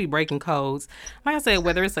codes. Like I said,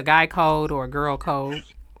 whether it's a guy code or a girl code,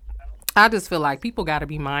 I just feel like people got to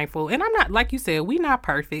be mindful. And I'm not, like you said, we not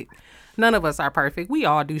perfect. None of us are perfect. We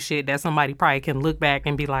all do shit that somebody probably can look back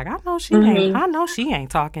and be like, I know she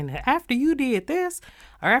ain't talking after you did this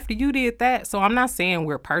or after you did that. So I'm not saying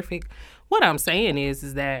we're perfect. What I'm saying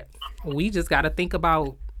is that we just got to think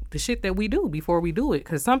about the shit that we do before we do it.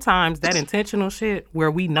 Because sometimes that intentional shit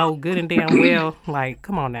where we know good and damn well, like,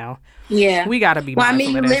 come on now. Yeah. We got to be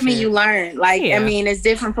mindful you of that live and shit. you learn. Like, yeah. I mean, it's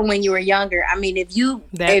different from when you were younger. I mean, if you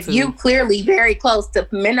clearly very close to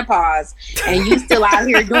menopause and you still out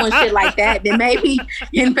here doing shit like that, then maybe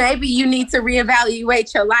you need to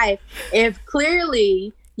reevaluate your life. If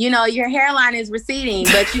clearly, your hairline is receding,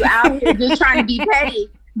 but you out here just trying to be petty,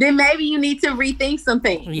 then maybe you need to rethink some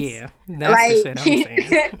things. Yeah, that's the shit I'm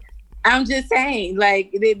saying. I'm just saying, like,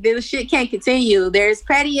 the shit can't continue. There's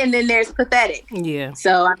petty and then there's pathetic. Yeah.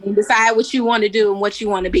 So, I mean, decide what you want to do and what you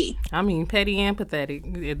want to be. I mean, petty and pathetic.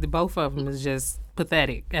 Both of them is just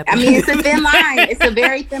pathetic. I mean, it's a thin line. It's a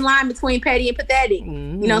very thin line between petty and pathetic.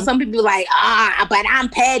 Mm-hmm. Some people are like, but I'm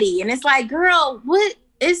petty. And it's like, girl, what?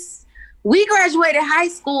 we graduated high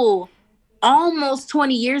school almost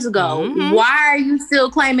 20 years ago. Mm-hmm. Why are you still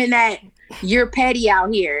claiming that you're petty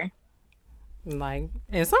out here? Like,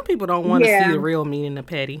 and some people don't want to see the real meaning of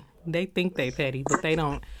petty. They think they petty, but they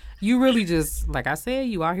don't. You really just, like I said,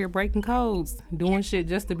 you out here breaking codes, doing shit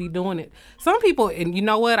just to be doing it. Some people, and you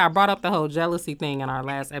know what? I brought up the whole jealousy thing in our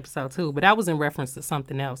last episode too, but that was in reference to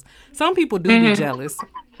something else. Some people do be jealous.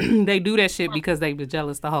 They do that shit because they were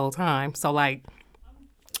jealous the whole time. So like,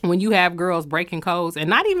 when you have girls breaking codes, and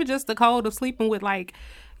not even just the code of sleeping with like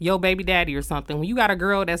your baby daddy or something. When you got a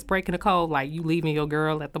girl that's breaking a code, like you leaving your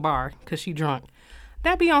girl at the bar because she drunk.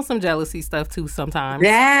 That be on some jealousy stuff too sometimes.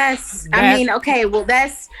 I mean, okay, well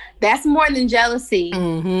that's more than jealousy.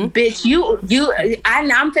 Mm-hmm. Bitch,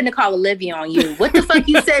 I'm finna call Olivia on you. What the fuck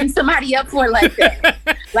you setting somebody up for like that?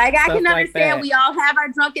 Like, I can understand like we all have our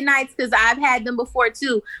drunken nights because I've had them before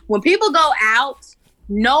too. When people go out,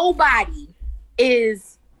 nobody's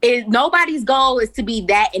goal is to be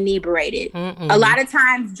that inebriated. Mm-mm. A lot of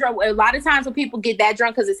times when people get that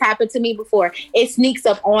drunk, because it's happened to me before, it sneaks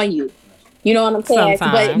up on you. You know what I'm saying?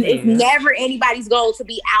 But it's never anybody's goal to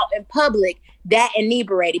be out in public that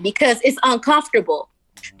inebriated because it's uncomfortable.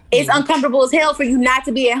 It's uncomfortable as hell for you not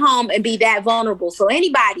to be at home and be that vulnerable. So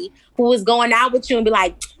anybody who is going out with you and be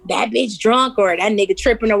like, that bitch drunk or that nigga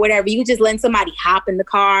tripping or whatever, you just letting somebody hop in the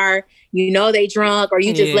car, you know they drunk, or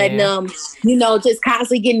you just letting them, you know, just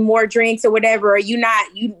constantly getting more drinks or whatever, or you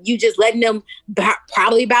just letting them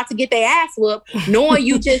probably about to get their ass whooped, knowing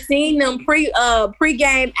you just seen them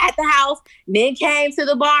pre-game at the house, then came to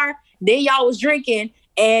the bar, then y'all was drinking,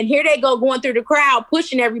 and here they go going through the crowd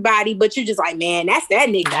pushing everybody, but you're just like, man, that's that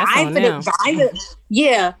nigga.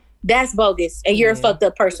 Yeah, that's bogus, and you're a fucked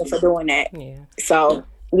up person for doing that. Yeah. So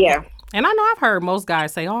yeah. And I know I've heard most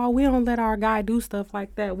guys say, oh, we don't let our guy do stuff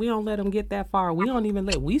like that. We don't let him get that far. We don't even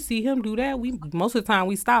we see him do that. Most of the time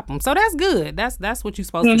we stop him. So that's good. That's what you're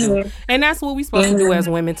supposed to do. And that's what we're supposed to do as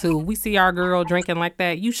women too. We see our girl drinking like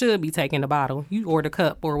that. You should be taking the bottle or the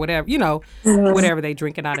cup or whatever, you know, whatever they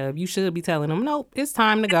drinking out of. You should be telling them, nope, it's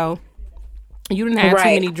time to go. You didn't have too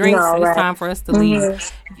many drinks. It's time for us to leave.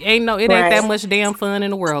 It ain't that much damn fun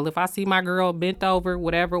in the world. If I see my girl bent over,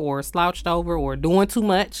 whatever, or slouched over, or doing too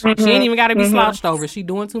much, she ain't even got to be slouched over. She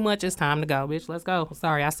doing too much. It's time to go, bitch. Let's go.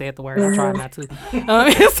 Sorry, I said the word. I tried not to.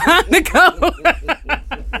 It's time to go.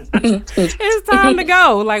 It's time to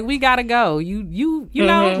go. Like, we gotta go. You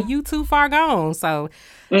know, you too far gone. So.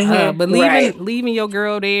 But leaving your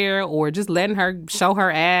girl there, or just letting her show her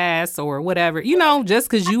ass or whatever, you know, just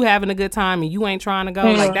because you having a good time and you ain't trying to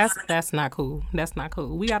go, like that's not cool. That's not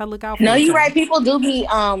cool. We gotta look out for. No, you're right. People do be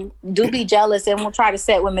jealous and will try to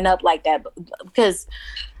set women up like that, because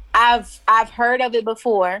I've heard of it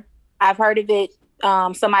before. I've heard of it.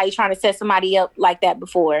 Somebody trying to set somebody up like that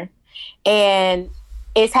before, and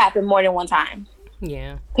it's happened more than one time.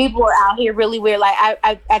 Yeah, people are out here really weird. Like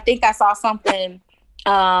I think I saw something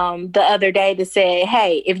the other day that said,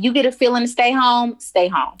 hey, if you get a feeling to stay home, stay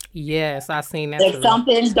home. Yes, I seen that. If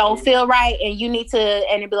something don't feel right and you need to,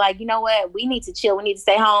 and it'd be like, you know what, we need to chill, we need to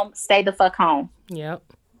stay home, stay the fuck home. Yep.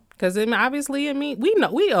 Because obviously, we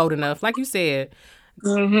know we old enough, like you said.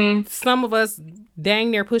 Some of us dang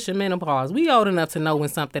near pushing menopause. We old enough to know when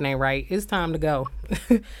something ain't right. It's time to go.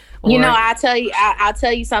 You know, I'll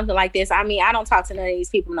tell you something like this. I mean, I don't talk to none of these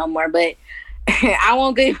people no more, but I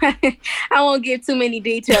won't give too many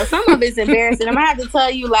details. Some of it's embarrassing. I'm gonna have to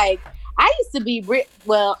tell you, like, I used to be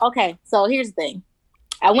well, okay, so here's the thing.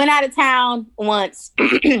 I went out of town once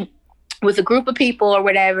with a group of people or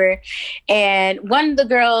whatever, and one of the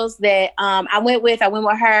girls that I went with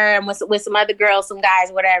her and with some other girls, some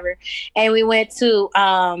guys, whatever, and we went to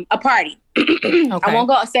a party. Okay. I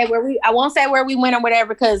won't say where we went or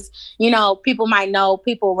whatever, because, you know, people might know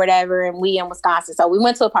people or whatever, and we in Wisconsin, so we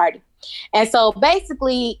went to a party. And so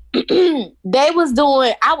basically they was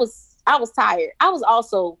doing, I was tired. I was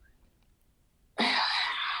also, I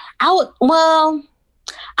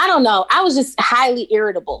don't know. I was just highly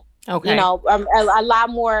irritable. Okay. You know, a lot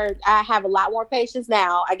more, I have a lot more patience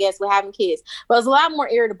now, I guess, with having kids, but I was a lot more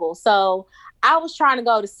irritable. So I was trying to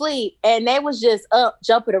go to sleep, and they was just up,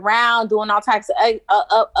 jumping around, doing all types of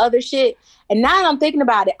other shit. And now that I'm thinking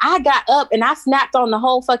about it, I got up and I snapped on the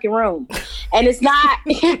whole fucking room. And it's not,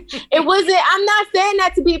 it wasn't, I'm not saying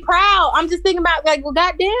that to be proud. I'm just thinking about, like, well,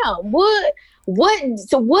 goddamn,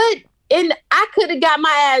 and I could have got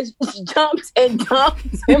my ass jumped and dumped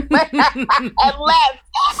and left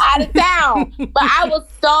out of town. But I was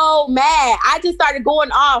so mad. I just started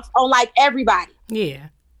going off on, like, everybody. Yeah.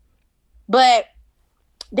 But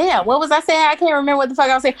damn, what was I saying? I can't remember what the fuck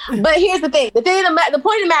I was saying. But here's the thing. The point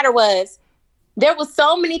of the matter was, there was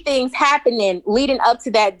so many things happening leading up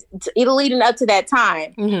to that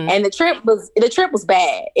time. Mm-hmm. And the trip was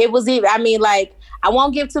bad. It was even, I mean, like, I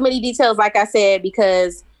won't give too many details, like I said,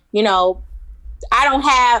 because, you know, I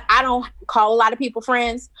don't call a lot of people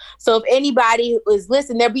friends. So if anybody is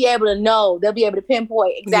listening, they'll be able to know, they'll be able to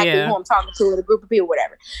pinpoint exactly who I'm talking to, or the group of people,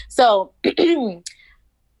 whatever. So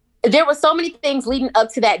there were so many things leading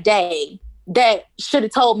up to that day that should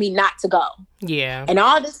have told me not to go. Yeah. And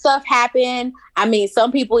all this stuff happened. I mean,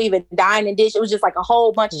 some people even dying in ditch. It was just like a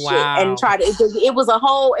whole bunch of shit. And it was a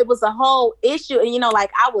whole issue. And, you know,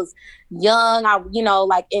 like, I was young,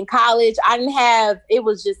 like in college, it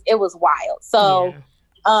was wild. So,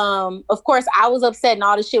 of course I was upset and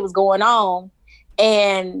all this shit was going on.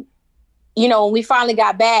 And, you know, when we finally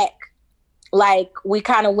got back, like, we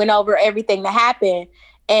kind of went over everything that happened.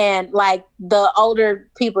 And like the older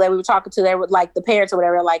people that we were talking to, they were like the parents or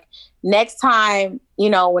whatever, like, next time, you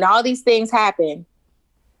know, when all these things happen,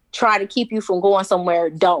 try to keep you from going somewhere,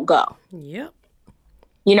 don't go. Yep.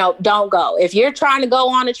 You know, don't go. If you're trying to go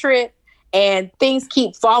on a trip and things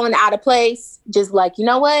keep falling out of place, just like, you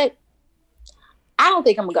know what? I don't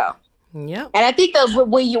think I'm gonna go. Yep. And I think that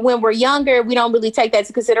when we're younger, we don't really take that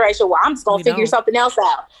into consideration. Well, I'm just gonna figure something else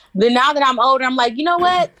out. But now that I'm older, I'm like, you know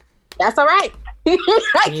what? That's all right. I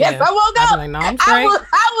guess I won't go. Like, no, I'm straight.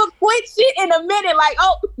 I will quit shit in a minute. Like,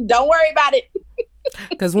 oh, don't worry about it.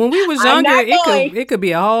 Because when we was younger, it could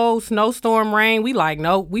be a whole snowstorm, rain. We like,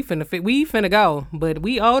 nope, we finna go. But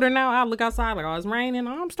we older now. I look outside like, oh, it's raining.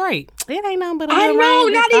 Oh, I'm straight. It ain't nothing but a little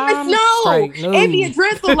rain. Not even snow. It be a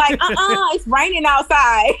drizzle. Like, it's raining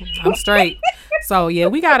outside. I'm straight. So yeah,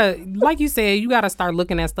 we gotta, like you said, you gotta start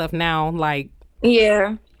looking at stuff now. Like,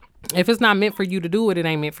 yeah. If it's not meant for you to do it, it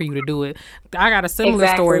ain't meant for you to do it. I got a similar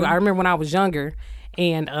story. I remember when I was younger,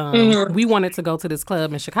 and we wanted to go to this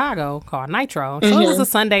club in Chicago called Nitro. So it was a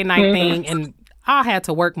Sunday night thing, and I had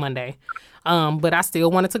to work Monday, but I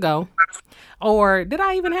still wanted to go. Or did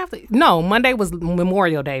I even have to? No, Monday was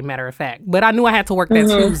Memorial Day, matter of fact. But I knew I had to work that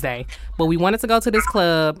Tuesday. But we wanted to go to this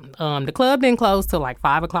club. The club didn't close till like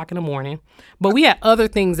 5 o'clock in the morning. But we had other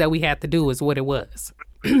things that we had to do is what it was.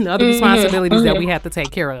 Other responsibilities that we had to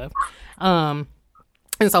take care of. And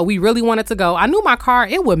so we really wanted to go. I knew my car,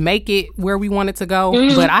 it would make it where we wanted to go,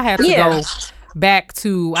 but I had to go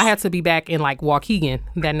I had to be back in like Waukegan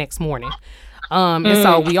that next morning. And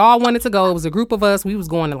so we all wanted to go. It was a group of us. We was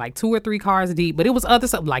going in like 2 or 3 cars deep, but it was other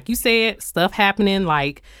stuff, like you said, stuff happening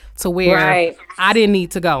like to where I didn't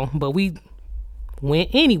need to go, but we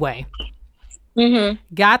went anyway.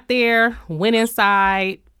 Got there, went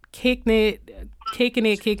inside, kicking it.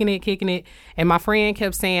 And my friend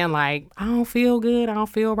kept saying, like, I don't feel good. I don't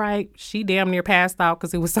feel right. She damn near passed out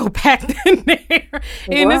because it was so packed in there.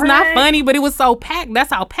 And it's not funny, but it was so packed.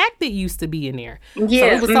 That's how packed it used to be in there. Yeah. So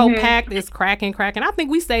it was so packed. It's cracking. I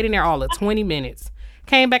think we stayed in there all of 20 minutes.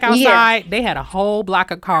 Came back outside. They had a whole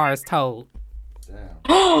block of cars towed.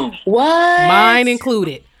 What? Mine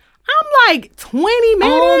included. I'm like, 20 minutes?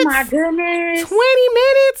 Oh, my goodness. 20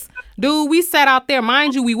 minutes? Dude, we sat out there.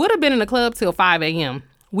 Mind you, we would have been in the club till 5 a.m.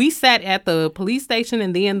 We sat at the police station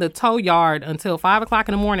and then the tow yard until 5 o'clock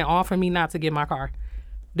in the morning, all for me not to get my car.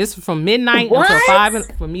 This was from midnight until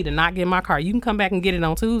 5 for me to not get my car. You can come back and get it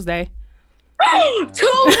on Tuesday.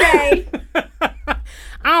 Tuesday?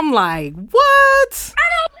 I'm like, what? I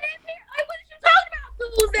don't believe it. Like, what are you talking about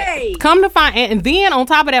Tuesday? Come to find, and then on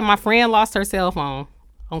top of that, my friend lost her cell phone.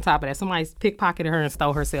 On top of that, somebody pickpocketed her and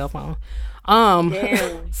stole her cell phone.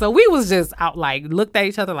 So we was just out, like, looked at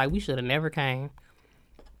each other like we should have never came.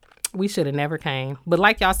 But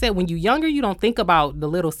like y'all said, when you younger, you don't think about the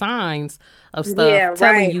little signs of stuff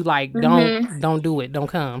telling you like, don't do it, don't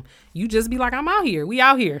come. You just be like, I'm out here. We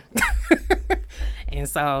out here. And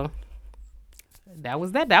so that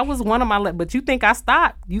was that. That was one of my. But you think I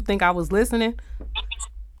stopped? You think I was listening?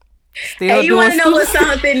 Still hey, you want to know what's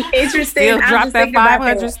something interesting? Still dropped that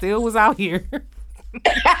 500. Still was out here.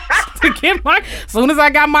 To get my, as soon as I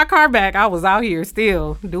got my car back, I was out here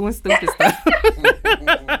still doing stupid stuff.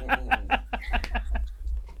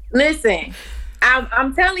 Listen,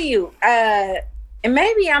 I'm telling you, and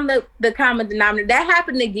maybe I'm the common denominator. That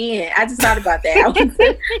happened again. I just thought about that.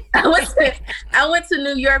 I went to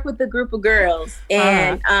New York with a group of girls,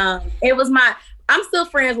 and it was I'm still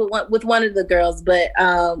friends with one of the girls, but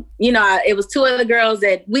it was 2 other girls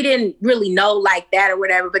that we didn't really know like that or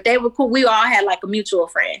whatever, but they were cool. We all had like a mutual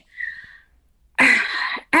friend.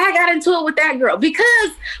 I got into it with that girl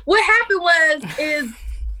because what happened is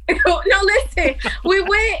no, listen, we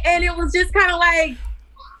went and it was just kind of like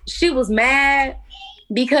she was mad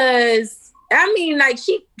because I mean, like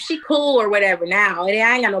she cool or whatever now, and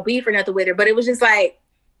I ain't got no beef or nothing with her, but it was just like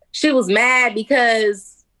she was mad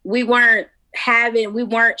because we weren't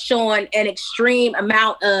showing an extreme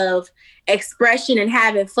amount of expression and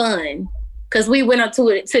having fun. Because we went up to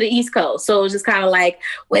the East Coast. So it was just kind of like,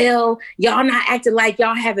 well, y'all not acting like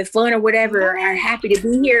y'all having fun or whatever, or are happy to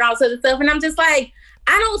be here and all sorts of stuff. And I'm just like,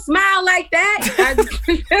 I don't smile like that.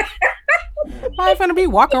 I'm gonna be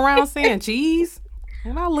walking around saying cheese.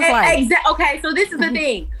 And I look like... Okay, so this is the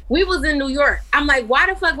thing. We was in New York. I'm like, why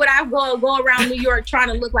the fuck would I go around New York trying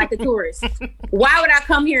to look like a tourist? Why would I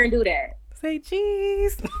come here and do that? Say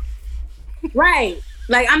cheese. Right.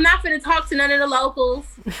 Like, I'm not finna talk to none of the locals.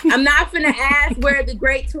 I'm not finna ask where the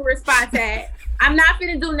great tourist spots at. I'm not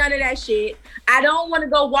finna do none of that shit. I don't want to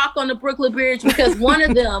go walk on the Brooklyn Bridge because one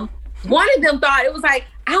of them thought it was like,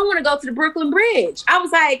 I want to go to the Brooklyn Bridge. I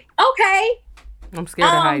was like, okay. I'm scared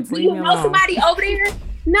of heights. Do you know somebody over there?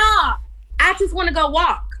 No, I just want to go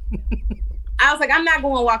walk. I was like, I'm not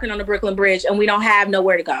going walking on the Brooklyn Bridge and we don't have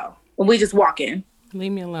nowhere to go. And we just walking.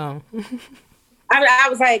 Leave me alone. I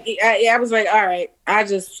was like, all right.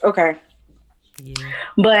 Okay. Yeah.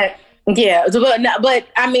 But yeah, but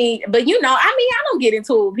I mean, I don't get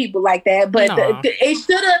into it with people like that. But No. the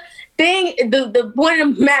point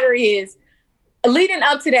of the matter is, leading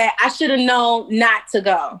up to that, I should have known not to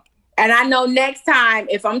go. And I know next time,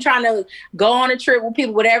 if I'm trying to go on a trip with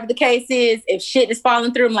people, whatever the case is, if shit is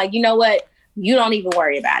falling through, I'm like, you know what? You don't even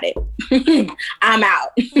worry about it. I'm out.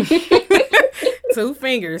 2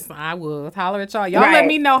 fingers. I will holler at y'all. Y'all Let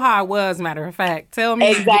me know how it was, matter of fact. Tell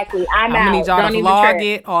me. Exactly. I'm gonna out. need y'all to vlog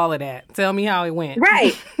it, all of that. Tell me how it went.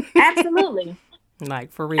 Right. Absolutely.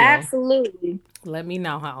 Like, for real. Absolutely. Let me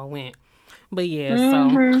know how it went. But yeah,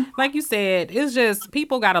 so like you said, it's just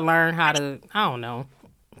people got to learn how to, I don't know.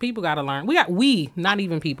 People got to learn. Not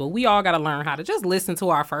even people. We all got to learn how to just listen to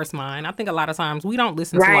our first mind. I think a lot of times we don't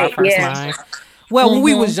listen to our first mind. Well, when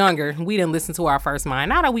we was younger, we didn't listen to our first mind.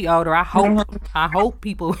 Now that we older, I hope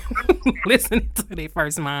people listen to their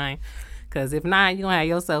first mind. Because if not, you gonna have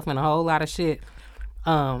yourself in a whole lot of shit.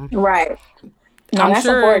 Right. No, I'm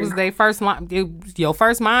sure important. it was their first mind. Your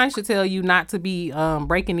first mind should tell you not to be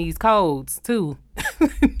breaking these codes too.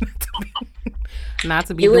 Not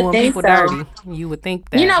to be doing people dirty. You would think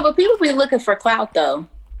that. But people be looking for clout though.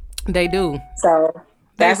 They do. So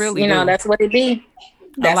that's really do. That's what it be.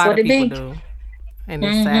 That's what it be. Do. And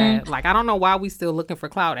it's sad. Like, I don't know why we still looking for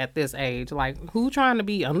clout at this age. Like, who trying to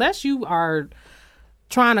be, unless you are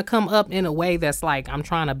trying to come up in a way that's like, I'm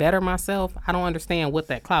trying to better myself, I don't understand what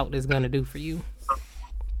that clout is going to do for you.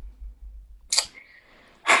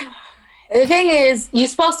 The thing is, you're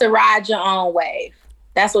supposed to ride your own wave.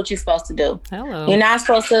 That's what you're supposed to do. Hello. You're not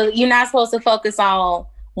supposed to focus on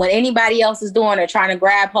what anybody else is doing or trying to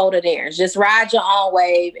grab hold of theirs. Just ride your own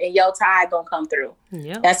wave and your tide gonna come through.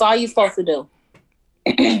 Yep. That's all you're supposed to do.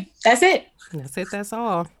 That's it. That's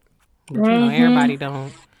all. But everybody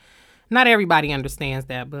don't. Not everybody understands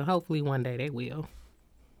that, but hopefully one day they will.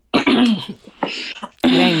 It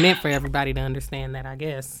ain't meant for everybody to understand that, I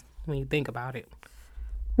guess, when you think about it.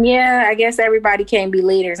 Yeah, I guess everybody can't be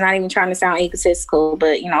leaders. Not even trying to sound egotistical,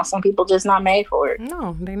 but some people just not made for it.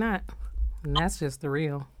 No, they not. And that's just the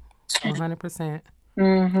real. 100%.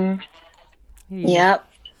 Yeah. Yep.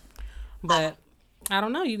 But I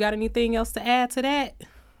don't know. You got anything else to add to that?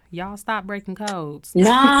 Y'all stop breaking codes.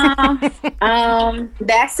 Nah.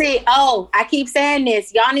 That's it. Oh, I keep saying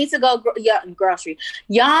this. Y'all need to go grocery.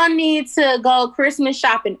 Y'all need to go Christmas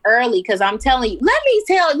shopping early, because I'm telling you. Let me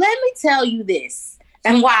tell you this.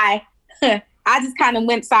 And why? I just kind of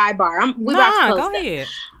went sidebar. Go ahead.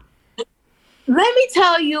 Let me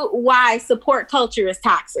tell you why support culture is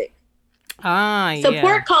toxic.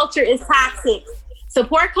 Support culture is toxic.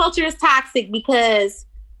 Support culture is toxic because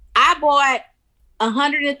I bought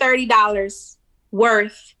 $130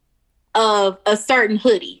 worth of a certain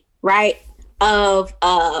hoodie, right? Of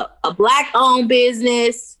a Black-owned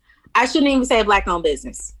business. I shouldn't even say a Black-owned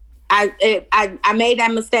business. I made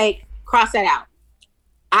that mistake. Cross that out.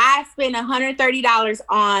 I spent $130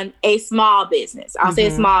 on a small business. I'll say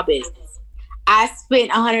a small business. I spent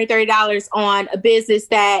 $130 on a business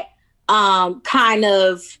that kind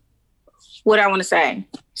of, what I want to say.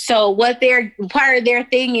 So what their part of their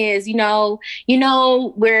thing is, we're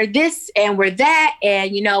this and we're that,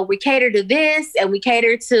 and we cater to this and we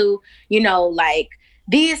cater to, like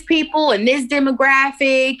these people and this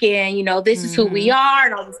demographic, and this is who we are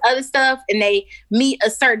and all this other stuff, and they meet a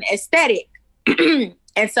certain aesthetic.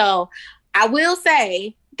 And so I will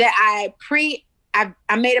say that I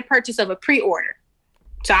made a purchase of a pre-order.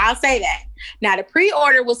 So I'll say that. Now the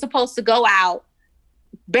pre-order was supposed to go out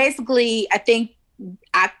basically, I think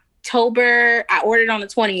October. I ordered on the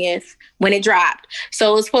 20th when it dropped.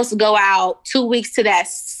 So it was supposed to go out 2 weeks to that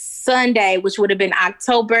Sunday, which would have been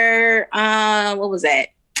October. What was that?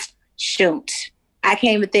 Shoot. I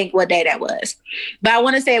can't even think what day that was. But I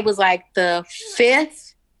want to say it was like the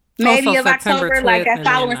 5th, maybe of October, like that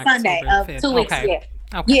following Sunday of 2 weeks. Okay.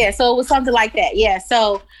 Yeah. Okay. Yeah, so it was something like that. Yeah,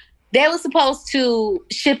 so they were supposed to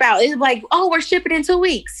ship out. It was like, oh, we're shipping in 2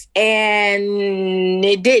 weeks. And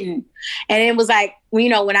it didn't. And it was like, you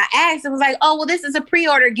know, when I asked, it was like, oh, well, this is a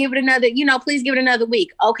pre-order. Give it another, you know, please give it another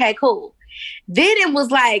week. Okay, cool. Then it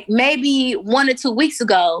was like maybe 1 or 2 weeks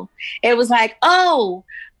ago, it was like, oh,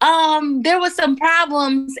 there was some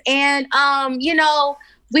problems and, you know,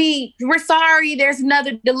 we're sorry, there's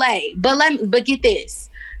another delay. But get this.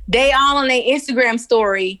 They all on their Instagram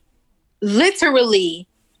story, literally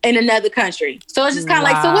in another country. So it's just kind of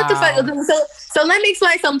like, so what the fuck? So let me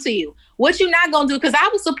explain something to you. What you're not going to do, because I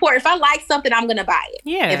will support, if I like something, I'm going to buy it.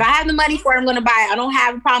 Yeah. If I have the money for it, I'm going to buy it. I don't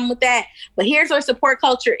have a problem with that. But here's where support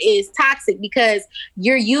culture is toxic, because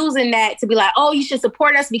you're using that to be like, oh, you should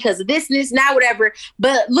support us because of this, now, whatever.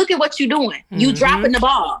 But look at what you're doing. You dropping the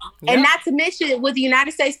ball. Yep. And not to mention with the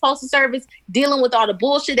United States Postal Service dealing with all the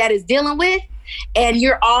bullshit that it's dealing with. And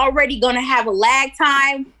you're already going to have a lag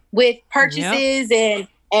time with purchases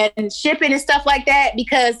and shipping and stuff like that,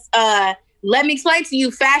 because let me explain to you,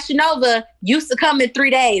 Fashion Nova used to come in 3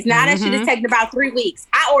 days. Now that shit is taking about 3 weeks.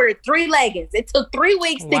 I ordered 3 leggings. It took 3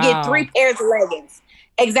 weeks to get 3 pairs of leggings.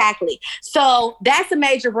 Exactly. So that's a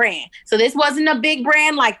major brand. So this wasn't a big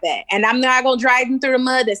brand like that. And I'm not going to drag them through the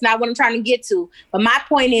mud. That's not what I'm trying to get to. But my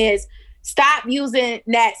point is, stop using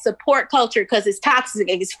that support culture, because it's toxic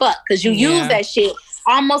as fuck. Because you use that shit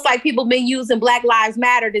almost like people been using Black Lives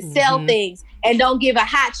Matter to sell things and don't give a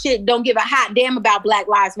hot damn about Black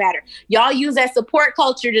Lives Matter. Y'all use that support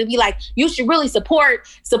culture to be like, you should really support,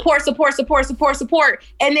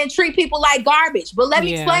 and then treat people like garbage. But let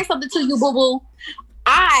me explain something to you, boo-boo.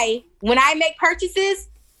 When I make purchases,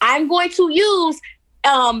 I'm going to use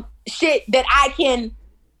shit that I can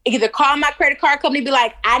either call my credit card company and be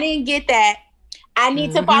like, I didn't get that. I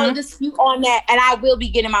need to follow dispute on that, and I will be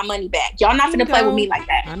getting my money back. Y'all not finna play with me like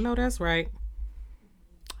that. I know that's right.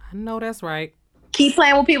 Keep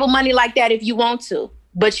playing with people money like that if you want to,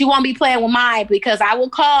 but you won't be playing with mine, because I will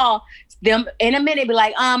call them in a minute, be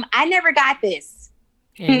like, I never got this.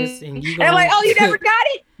 And I'm like, oh, you never got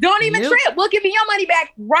it? Don't even trip. We'll give you your money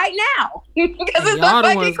back right now. Because it's a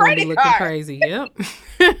fucking credit card. Crazy. Yep.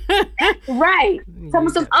 Right.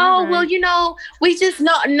 Well, you know, we just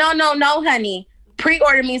no, honey.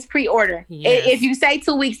 Pre-order means pre-order. Yes. If you say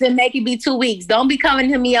 2 weeks, then make it be 2 weeks. Don't be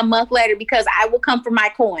coming to me a month later, because I will come for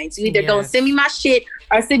my coins. You either go send me my shit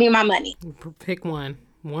or send me my money. Pick one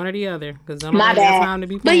or the other, because I'm not have time to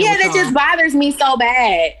be playing. But yeah, that just bothers me so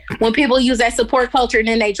bad when people use that support culture and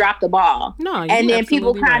then they drop the ball. No, and then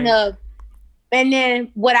people kind of. And then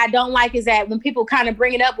what I don't like is that when people kind of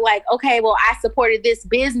bring it up like, okay, well, I supported this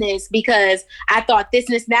business because I thought this,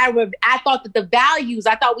 I thought that the values,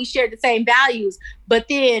 I thought we shared the same values, but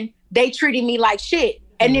then they treated me like shit.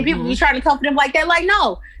 And then people be trying to comfort them like that. Like,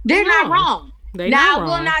 no, they're not wrong. I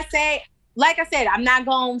will not say, like I said, I'm not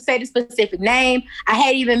going to say the specific name. I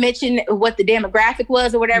hadn't even mentioned what the demographic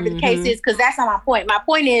was or whatever the case is, because that's not my point. My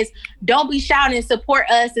point is, don't be shouting and support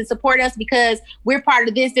us because we're part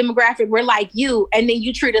of this demographic. We're like you, and then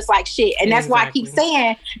you treat us like shit. And that's why I keep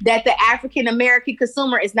saying that the African-American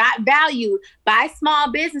consumer is not valued by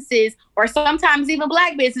small businesses or sometimes even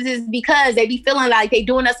Black businesses, because they be feeling like they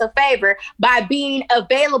doing us a favor by being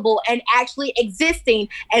available and actually existing.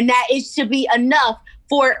 And that it should be enough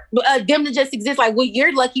for them to just exist. Like, well,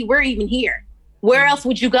 you're lucky we're even here. Where else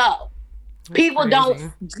would you go? People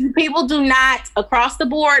do not, across the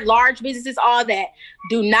board, large businesses, all that,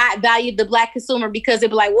 do not value the Black consumer, because they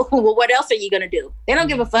be like, well, what else are you going to do? They don't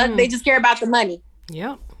give a fuck. They just care about the money.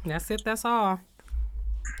 Yep. That's it. That's all.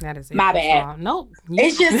 That is it. My bad. All. Nope.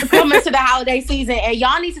 It's just coming to the holiday season, and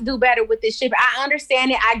y'all need to do better with this shit. I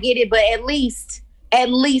understand it. I get it. But at least,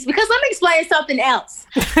 because let me explain something else.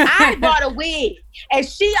 I bought a wig, and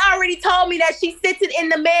she already told me that she sent it in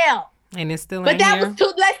the mail. And it's still but that here? Was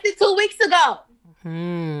less than 2 weeks ago.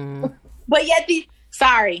 But yet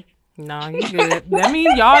sorry. No, you good. That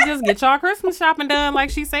means y'all just get y'all Christmas shopping done, like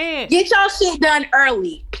she said. Get y'all shit done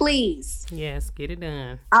early, please. Yes, get it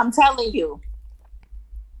done. I'm telling you.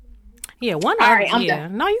 Yeah,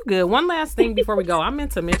 no, you good. One last thing before we go. I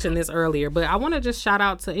meant to mention this earlier, but I want to just shout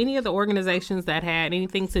out to any of the organizations that had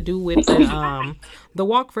anything to do with the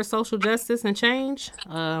Walk for Social Justice and Change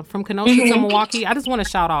from Kenosha to Milwaukee. I just want to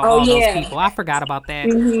shout out all those people. I forgot about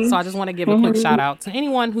that. So I just want to give a quick shout out to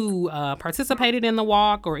anyone who participated in the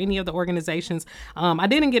walk or any of the organizations. I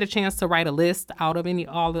didn't get a chance to write a list out of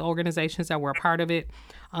all the organizations that were a part of it.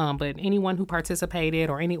 But anyone who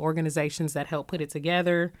participated or any organizations that helped put it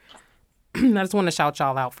together, I just want to shout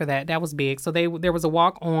y'all out for that. That was big. So there was a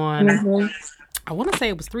walk on, I want to say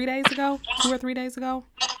it was 2 or 3 days ago.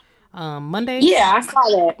 Monday. Yeah, I saw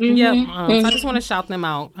that. Yep. So I just want to shout them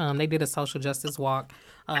out. They did a social justice walk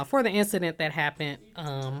for the incident that happened.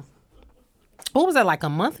 What was that, like a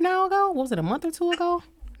month now ago? What was it, a month or two ago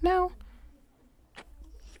now?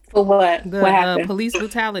 For what? What happened? Police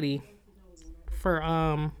brutality. For,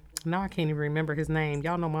 now I can't even remember his name.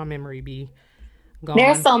 Y'all know my memory be gone.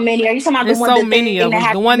 There's so many. Are you talking about the one? There's so many of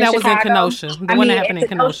them. The one that was in Kenosha. The one that happened in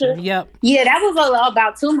Kenosha. Yep. Yeah, that was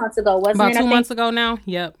about 2 months ago, wasn't it? About 2 months ago now.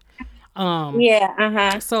 Yep.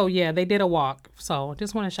 Yeah. So yeah, they did a walk. So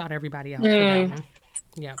just want to shout everybody out for that one.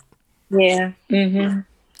 Yep. Yeah.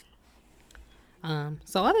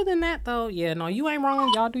 So other than that though, yeah, no, you ain't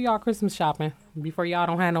wrong. Y'all do y'all Christmas shopping before y'all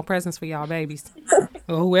don't have no presents for y'all babies.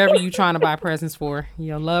 Or whoever you trying to buy presents for,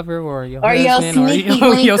 your lover or your husband your sneaky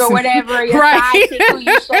link or whatever, your sidekick who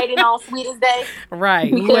you shaded on Sweetest Day.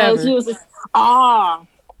 Right. Because you was just, one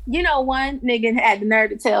nigga had the nerve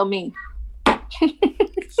to tell me.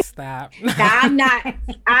 Stop. Now,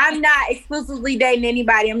 I'm not exclusively dating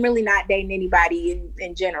anybody. I'm really not dating anybody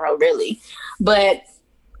in general, really. But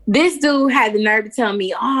this dude had the nerve to tell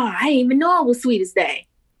me, I didn't even know it was Sweetest Day.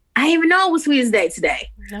 I didn't even know it was Sweetest Day today.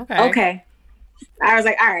 Okay. I was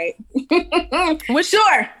like, all right.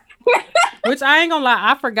 Sure. Which I ain't gonna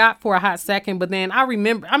lie, I forgot for a hot second, but then I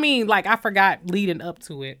remember, I forgot leading up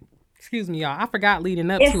to it. Excuse me, y'all. I forgot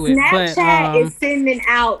leading up to it. Snapchat is sending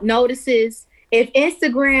out notices. If you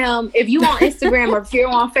on Instagram or if you're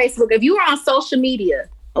on Facebook, if you are on social media,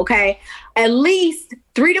 okay, at least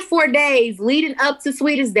 3 to 4 days leading up to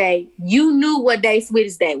Sweetest Day, you knew what day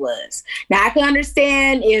Sweetest Day was. Now I can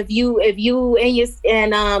understand if you and you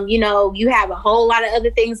have a whole lot of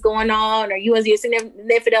other things going on, or you as your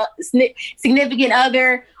significant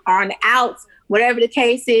other are on the outs, whatever the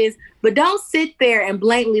case is. But don't sit there and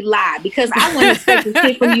blatantly lie, because I wouldn't expect to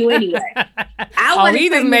shit from you anyway. He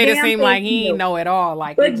just made it seem like he didn't know at all.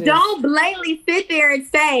 But don't blatantly sit there and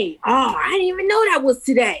say, I didn't even know that was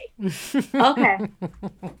today. Okay.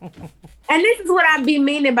 And this is what I be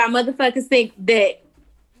meaning by motherfuckers think that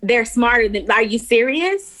they're smarter than. Are you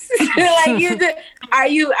serious?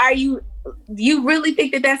 You really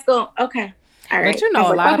think that that's going? Okay. Right. But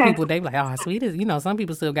a lot of people, they be like, Sweetest, some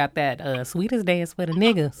people still got that Sweetest Day is for the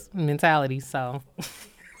niggas mentality, so.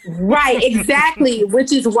 Right, exactly,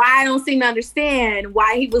 which is why I don't seem to understand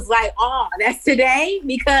why he was like, that's today,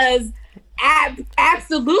 because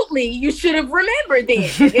absolutely, you should have remembered then,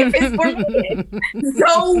 if it's for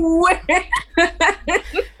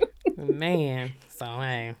me. Man, so,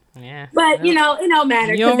 hey, yeah. But, it don't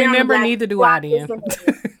matter. You don't remember, neither do I then.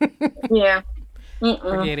 Yeah.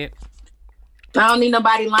 Forget it. I don't need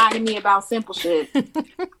nobody lying to me about simple shit.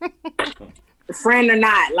 Friend or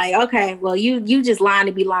not. Like, okay, well, you just lying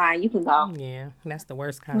to be lying. You can go. Yeah, that's the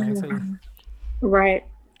worst kind too. Right.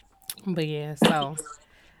 But yeah, so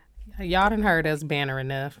y'all done heard us banner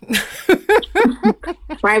enough.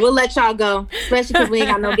 Right, we'll let y'all go. Especially because we ain't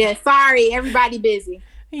got no guests. Sorry, everybody busy.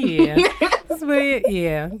 Yeah. But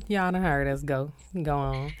yeah, y'all done heard us go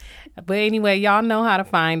on. But anyway, y'all know how to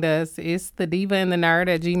find us. It's the Diva and the Nerd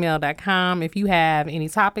at gmail.com. If you have any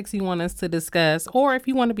topics you want us to discuss, or if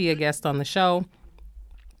you want to be a guest on the show,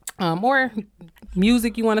 or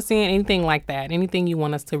music you want to see, anything like that, anything you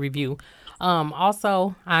want us to review.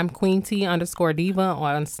 Also, I'm Queen T_Diva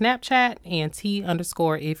on Snapchat and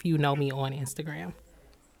T_ if you know me on Instagram.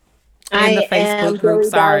 In the Facebook group,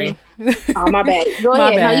 sorry. Oh, my bad. Go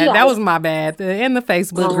ahead. Bad. That was my bad. In the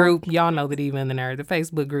Facebook group, y'all know the Diva and the Nerd, the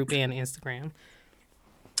Facebook group and Instagram.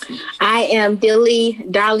 I am Dilly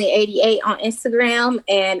Darling 88 on Instagram,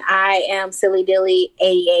 and I am Silly Dilly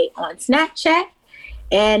 88 on Snapchat.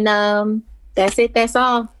 And that's it. That's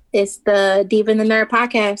all. It's the Diva and the Nerd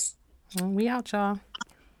podcast. We out, y'all.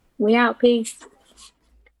 We out. Peace.